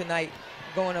double-double here tonight,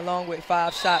 going along with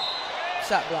 5 shot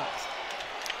blocks.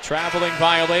 Traveling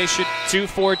violation,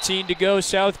 2:14 to go.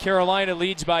 South Carolina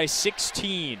leads by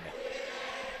 16.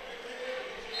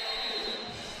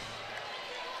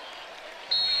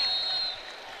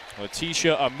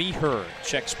 Letitia Amiher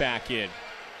checks back in.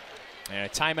 And a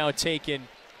timeout taken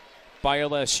by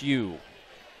LSU.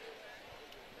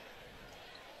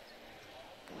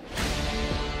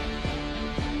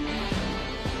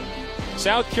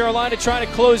 South Carolina trying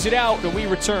to close it out, and we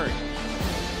return.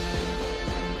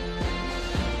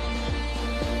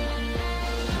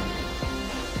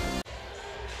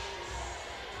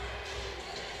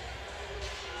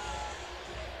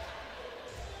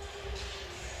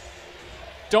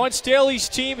 Dawn Staley's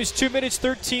team is 2 minutes,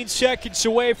 13 seconds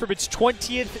away from its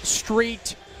 20th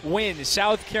straight win.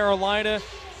 South Carolina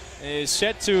is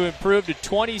set to improve to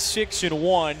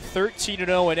 26-1,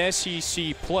 13-0 in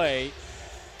SEC play.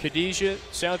 Khadijah,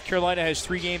 South Carolina has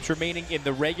 3 games remaining in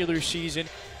the regular season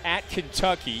at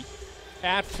Kentucky,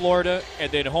 at Florida,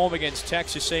 and then home against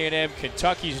Texas A&M.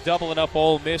 Kentucky's doubling up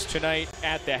Ole Miss tonight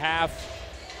at the half.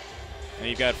 And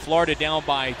you've got Florida down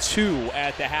by 2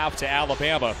 at the half to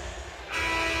Alabama.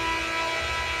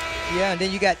 Yeah, and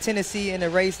then you got Tennessee in the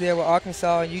race there with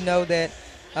Arkansas, and you know that,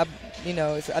 I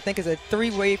think it's a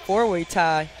 3-way, 4-way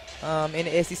tie in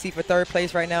the SEC for 3rd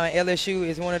place right now, and LSU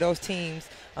is one of those teams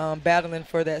battling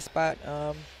for that spot.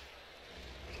 And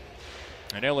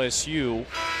LSU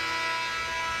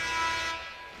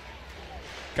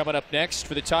coming up next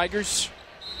for the Tigers.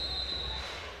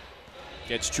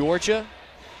 Gets Georgia,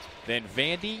 then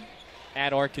Vandy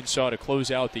at Arkansas to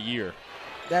close out the year.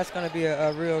 That's going to be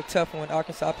a real tough one.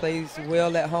 Arkansas plays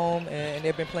well at home, and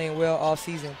they've been playing well all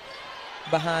season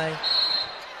behind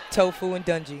Tofu and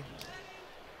Dungy.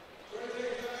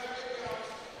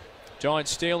 Dawn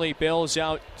Staley bails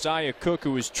out Zaya Cook,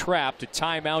 who was trapped. A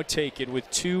timeout taken with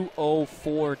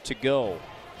 2:04 to go.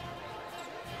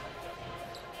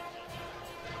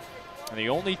 And the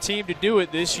only team to do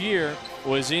it this year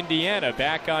was Indiana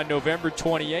back on November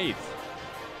 28th.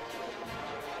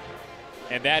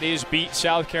 And that is beat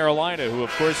South Carolina, who of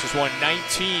course has won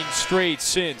 19 straight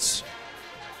since.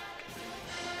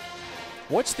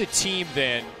 What's the team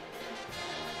then?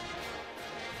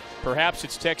 Perhaps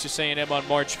it's Texas A&M on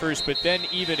March 1st, but then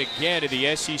even again in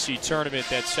the SEC tournament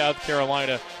that South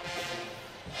Carolina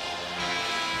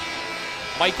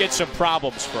might get some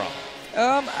problems from.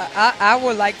 I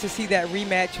would like to see that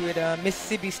rematch with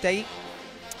Mississippi State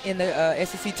in the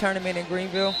SEC tournament in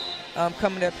Greenville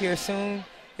coming up here soon.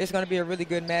 It's going to be a really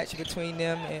good match between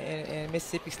them and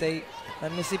Mississippi State.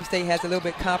 Mississippi State has a little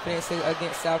bit of confidence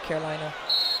against South Carolina.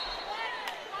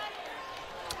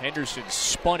 Henderson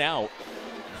spun out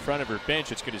in front of her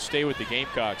bench. It's going to stay with the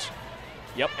Gamecocks.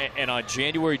 Yep, and on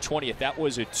January 20th, that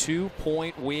was a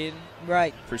 2-point win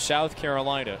for South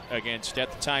Carolina against,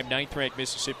 at the time, 9th-ranked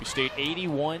Mississippi State.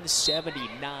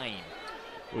 81-79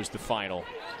 was the final.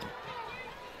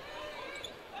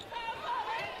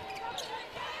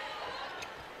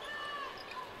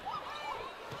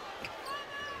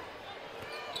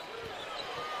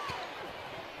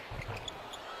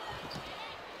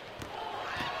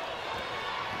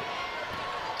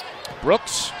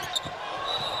 Brooks.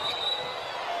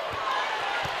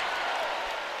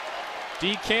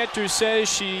 Decanter says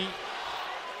she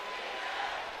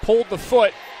pulled the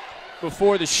foot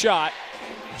before the shot.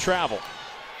 Travel.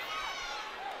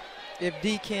 If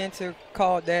Decanter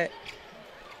called that,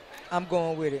 I'm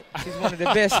going with it. She's one of the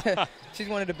best. She's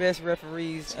one of the best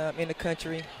referees in the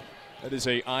country. That is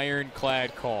a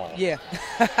ironclad call. Yeah.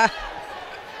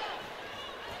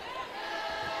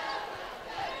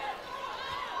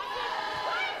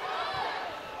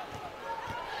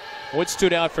 What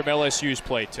stood out from LSU's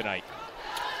play tonight?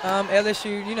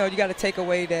 LSU, you got to take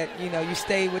away that, you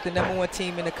stayed with the #1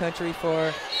 team in the country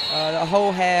for the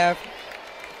whole half,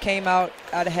 came out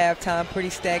of halftime pretty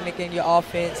stagnant in your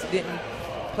offense, didn't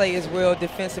play as well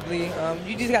defensively.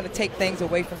 You just got to take things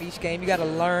away from each game. You got to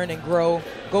learn and grow,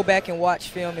 go back and watch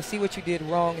film and see what you did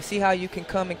wrong and see how you can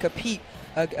come and compete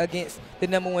against the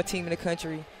 #1 team in the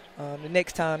country the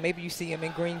next time. Maybe you see them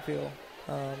in Greenville,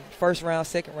 first round,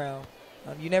 second round.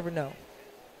 You never know.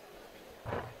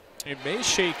 It may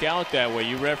shake out that way.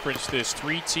 You referenced this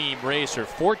 3-team race or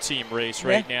 4-team race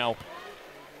right now.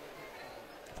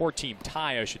 4-team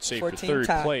tie, I should say, for third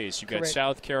place. You've got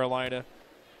South Carolina.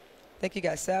 I think you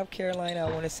got South Carolina. I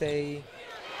want to say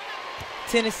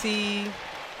Tennessee.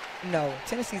 No,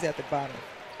 Tennessee's at the bottom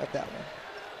of that one.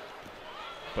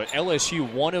 But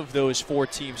LSU, one of those 4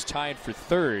 teams tied for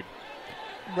third.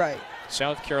 Right.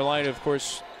 South Carolina, of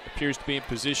course, appears to be in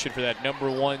position for that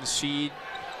 #1 seed.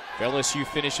 If LSU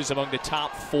finishes among the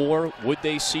top 4, would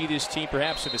they see this team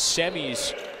perhaps in the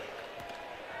semis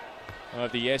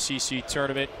of the SEC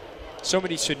tournament? So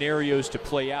many scenarios to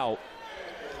play out.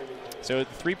 So the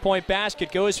 3-point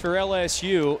basket goes for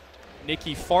LSU.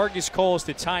 Nikki Fargas calls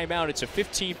the timeout. It's a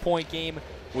 15-point game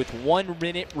with 1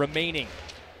 minute remaining.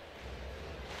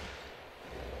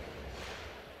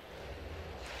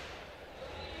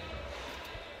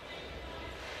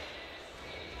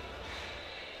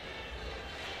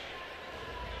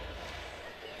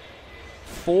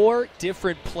 Four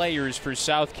different players for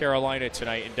South Carolina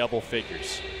tonight in double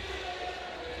figures.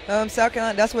 South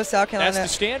Carolina, that's what South Carolina. That's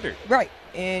the standard. Right.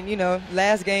 And,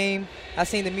 last game, I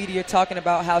seen the media talking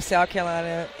about how South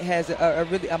Carolina has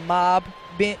a mob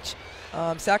bench.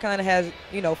 South Carolina has,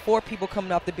 4 people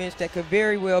coming off the bench that could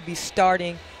very well be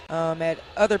starting at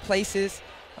other places.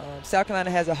 South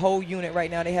Carolina has a whole unit right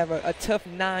now. They have a tough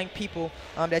 9 people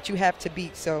that you have to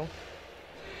beat. So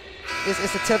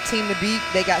it's a tough team to beat.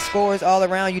 They got scorers all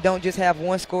around. You don't just have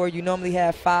one scorer. You normally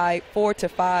have 4 to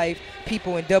 5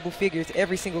 people in double figures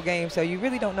every single game. So you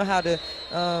really don't know how to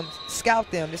scout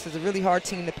them. This is a really hard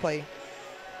team to play.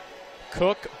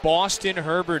 Cook, Boston,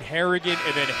 Herbert-Harrigan,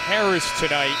 and then Harris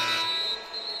tonight,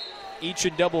 each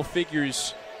in double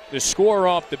figures. The scorer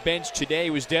off the bench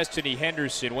today was Destiny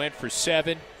Henderson, went for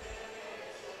 7.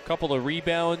 Couple of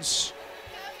rebounds.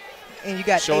 And you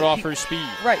got showed off her speed.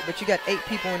 Right, but you got 8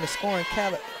 people in the scoring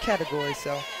category,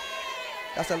 so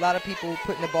that's a lot of people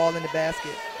putting the ball in the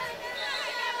basket.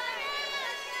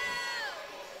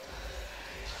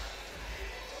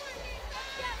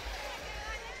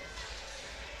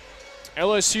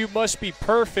 LSU must be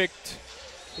perfect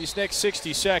these next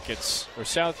 60 seconds, or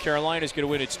South Carolina is going to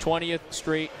win its 20th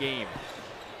straight game.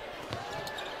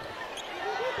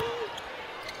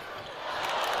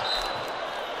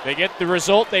 They get the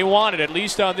result they wanted, at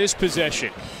least on this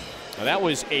possession. Now that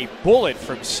was a bullet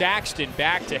from Saxton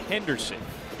back to Henderson.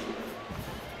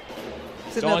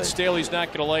 Dawn Staley's not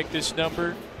going to like this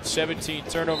number. 17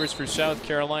 turnovers for South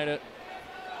Carolina.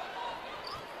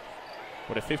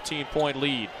 What a 15-point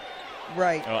lead.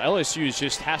 Right. LSU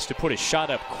just has to put a shot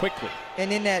up quickly.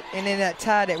 And in that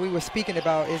tie that we were speaking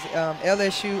about is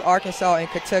LSU, Arkansas, and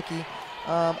Kentucky,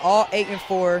 all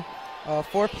 8-4,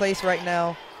 fourth place right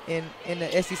now in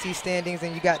the SEC standings,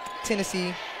 and you got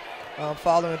Tennessee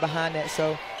following behind that.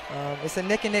 So it's a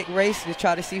neck-and-neck race to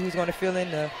try to see who's going to fill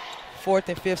in the 4th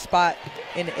and 5th spot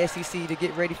in the SEC to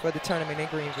get ready for the tournament in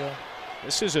Greenville.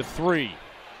 This is a 3.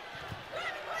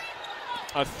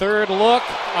 A third look,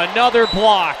 another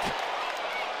block.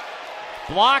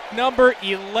 Block number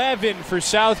 11 for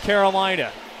South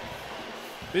Carolina.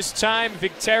 This time,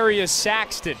 Victoria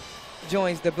Saxton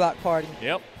joins the block party.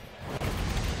 Yep.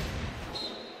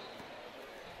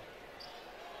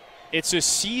 It's a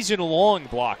season-long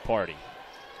block party.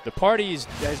 The party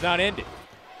has not ended.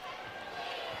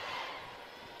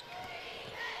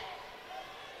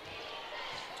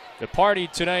 The party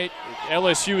tonight,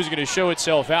 LSU is going to show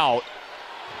itself out.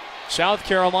 South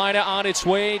Carolina on its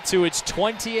way to its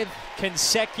 20th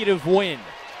consecutive win.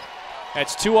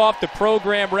 That's 2 off the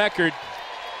program record.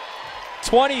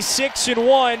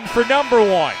 26-1 for number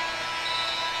 1.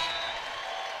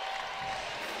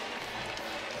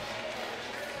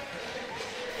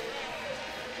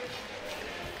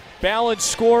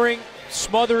 Balanced scoring,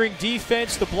 smothering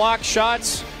defense, the block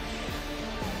shots.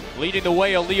 Leading the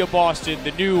way, Aliyah Boston,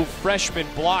 the new freshman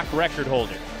block record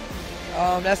holder.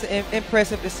 That's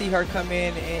impressive to see her come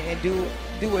in and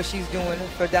do what she's doing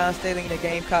for Dawn Staley and the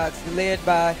Gamecocks, led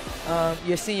by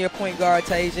your senior point guard,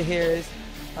 Taisha Harris.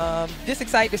 Just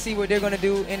excited to see what they're going to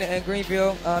do in the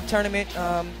Greenville tournament.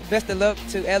 Best of luck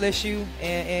to LSU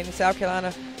and South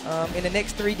Carolina in the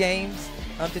next 3 games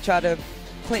to try to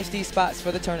clinch these spots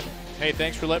for the tournament. Hey,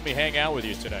 thanks for letting me hang out with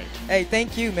you tonight. Hey,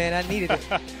 thank you, man. I needed it.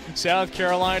 South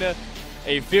Carolina,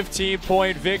 a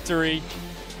 15-point victory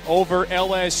over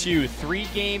LSU. 3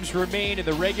 games remain in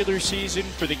the regular season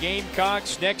for the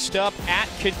Gamecocks. Next up at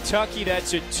Kentucky.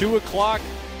 That's at 2 o'clock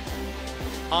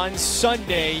on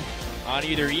Sunday on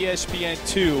either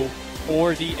ESPN2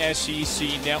 or the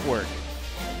SEC Network.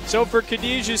 So for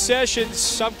Khadijah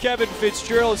Sessions, I'm Kevin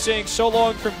Fitzgerald saying so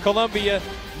long from Columbia.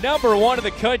 Number 1 in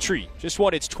the country. Just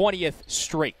won its 20th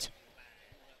straight.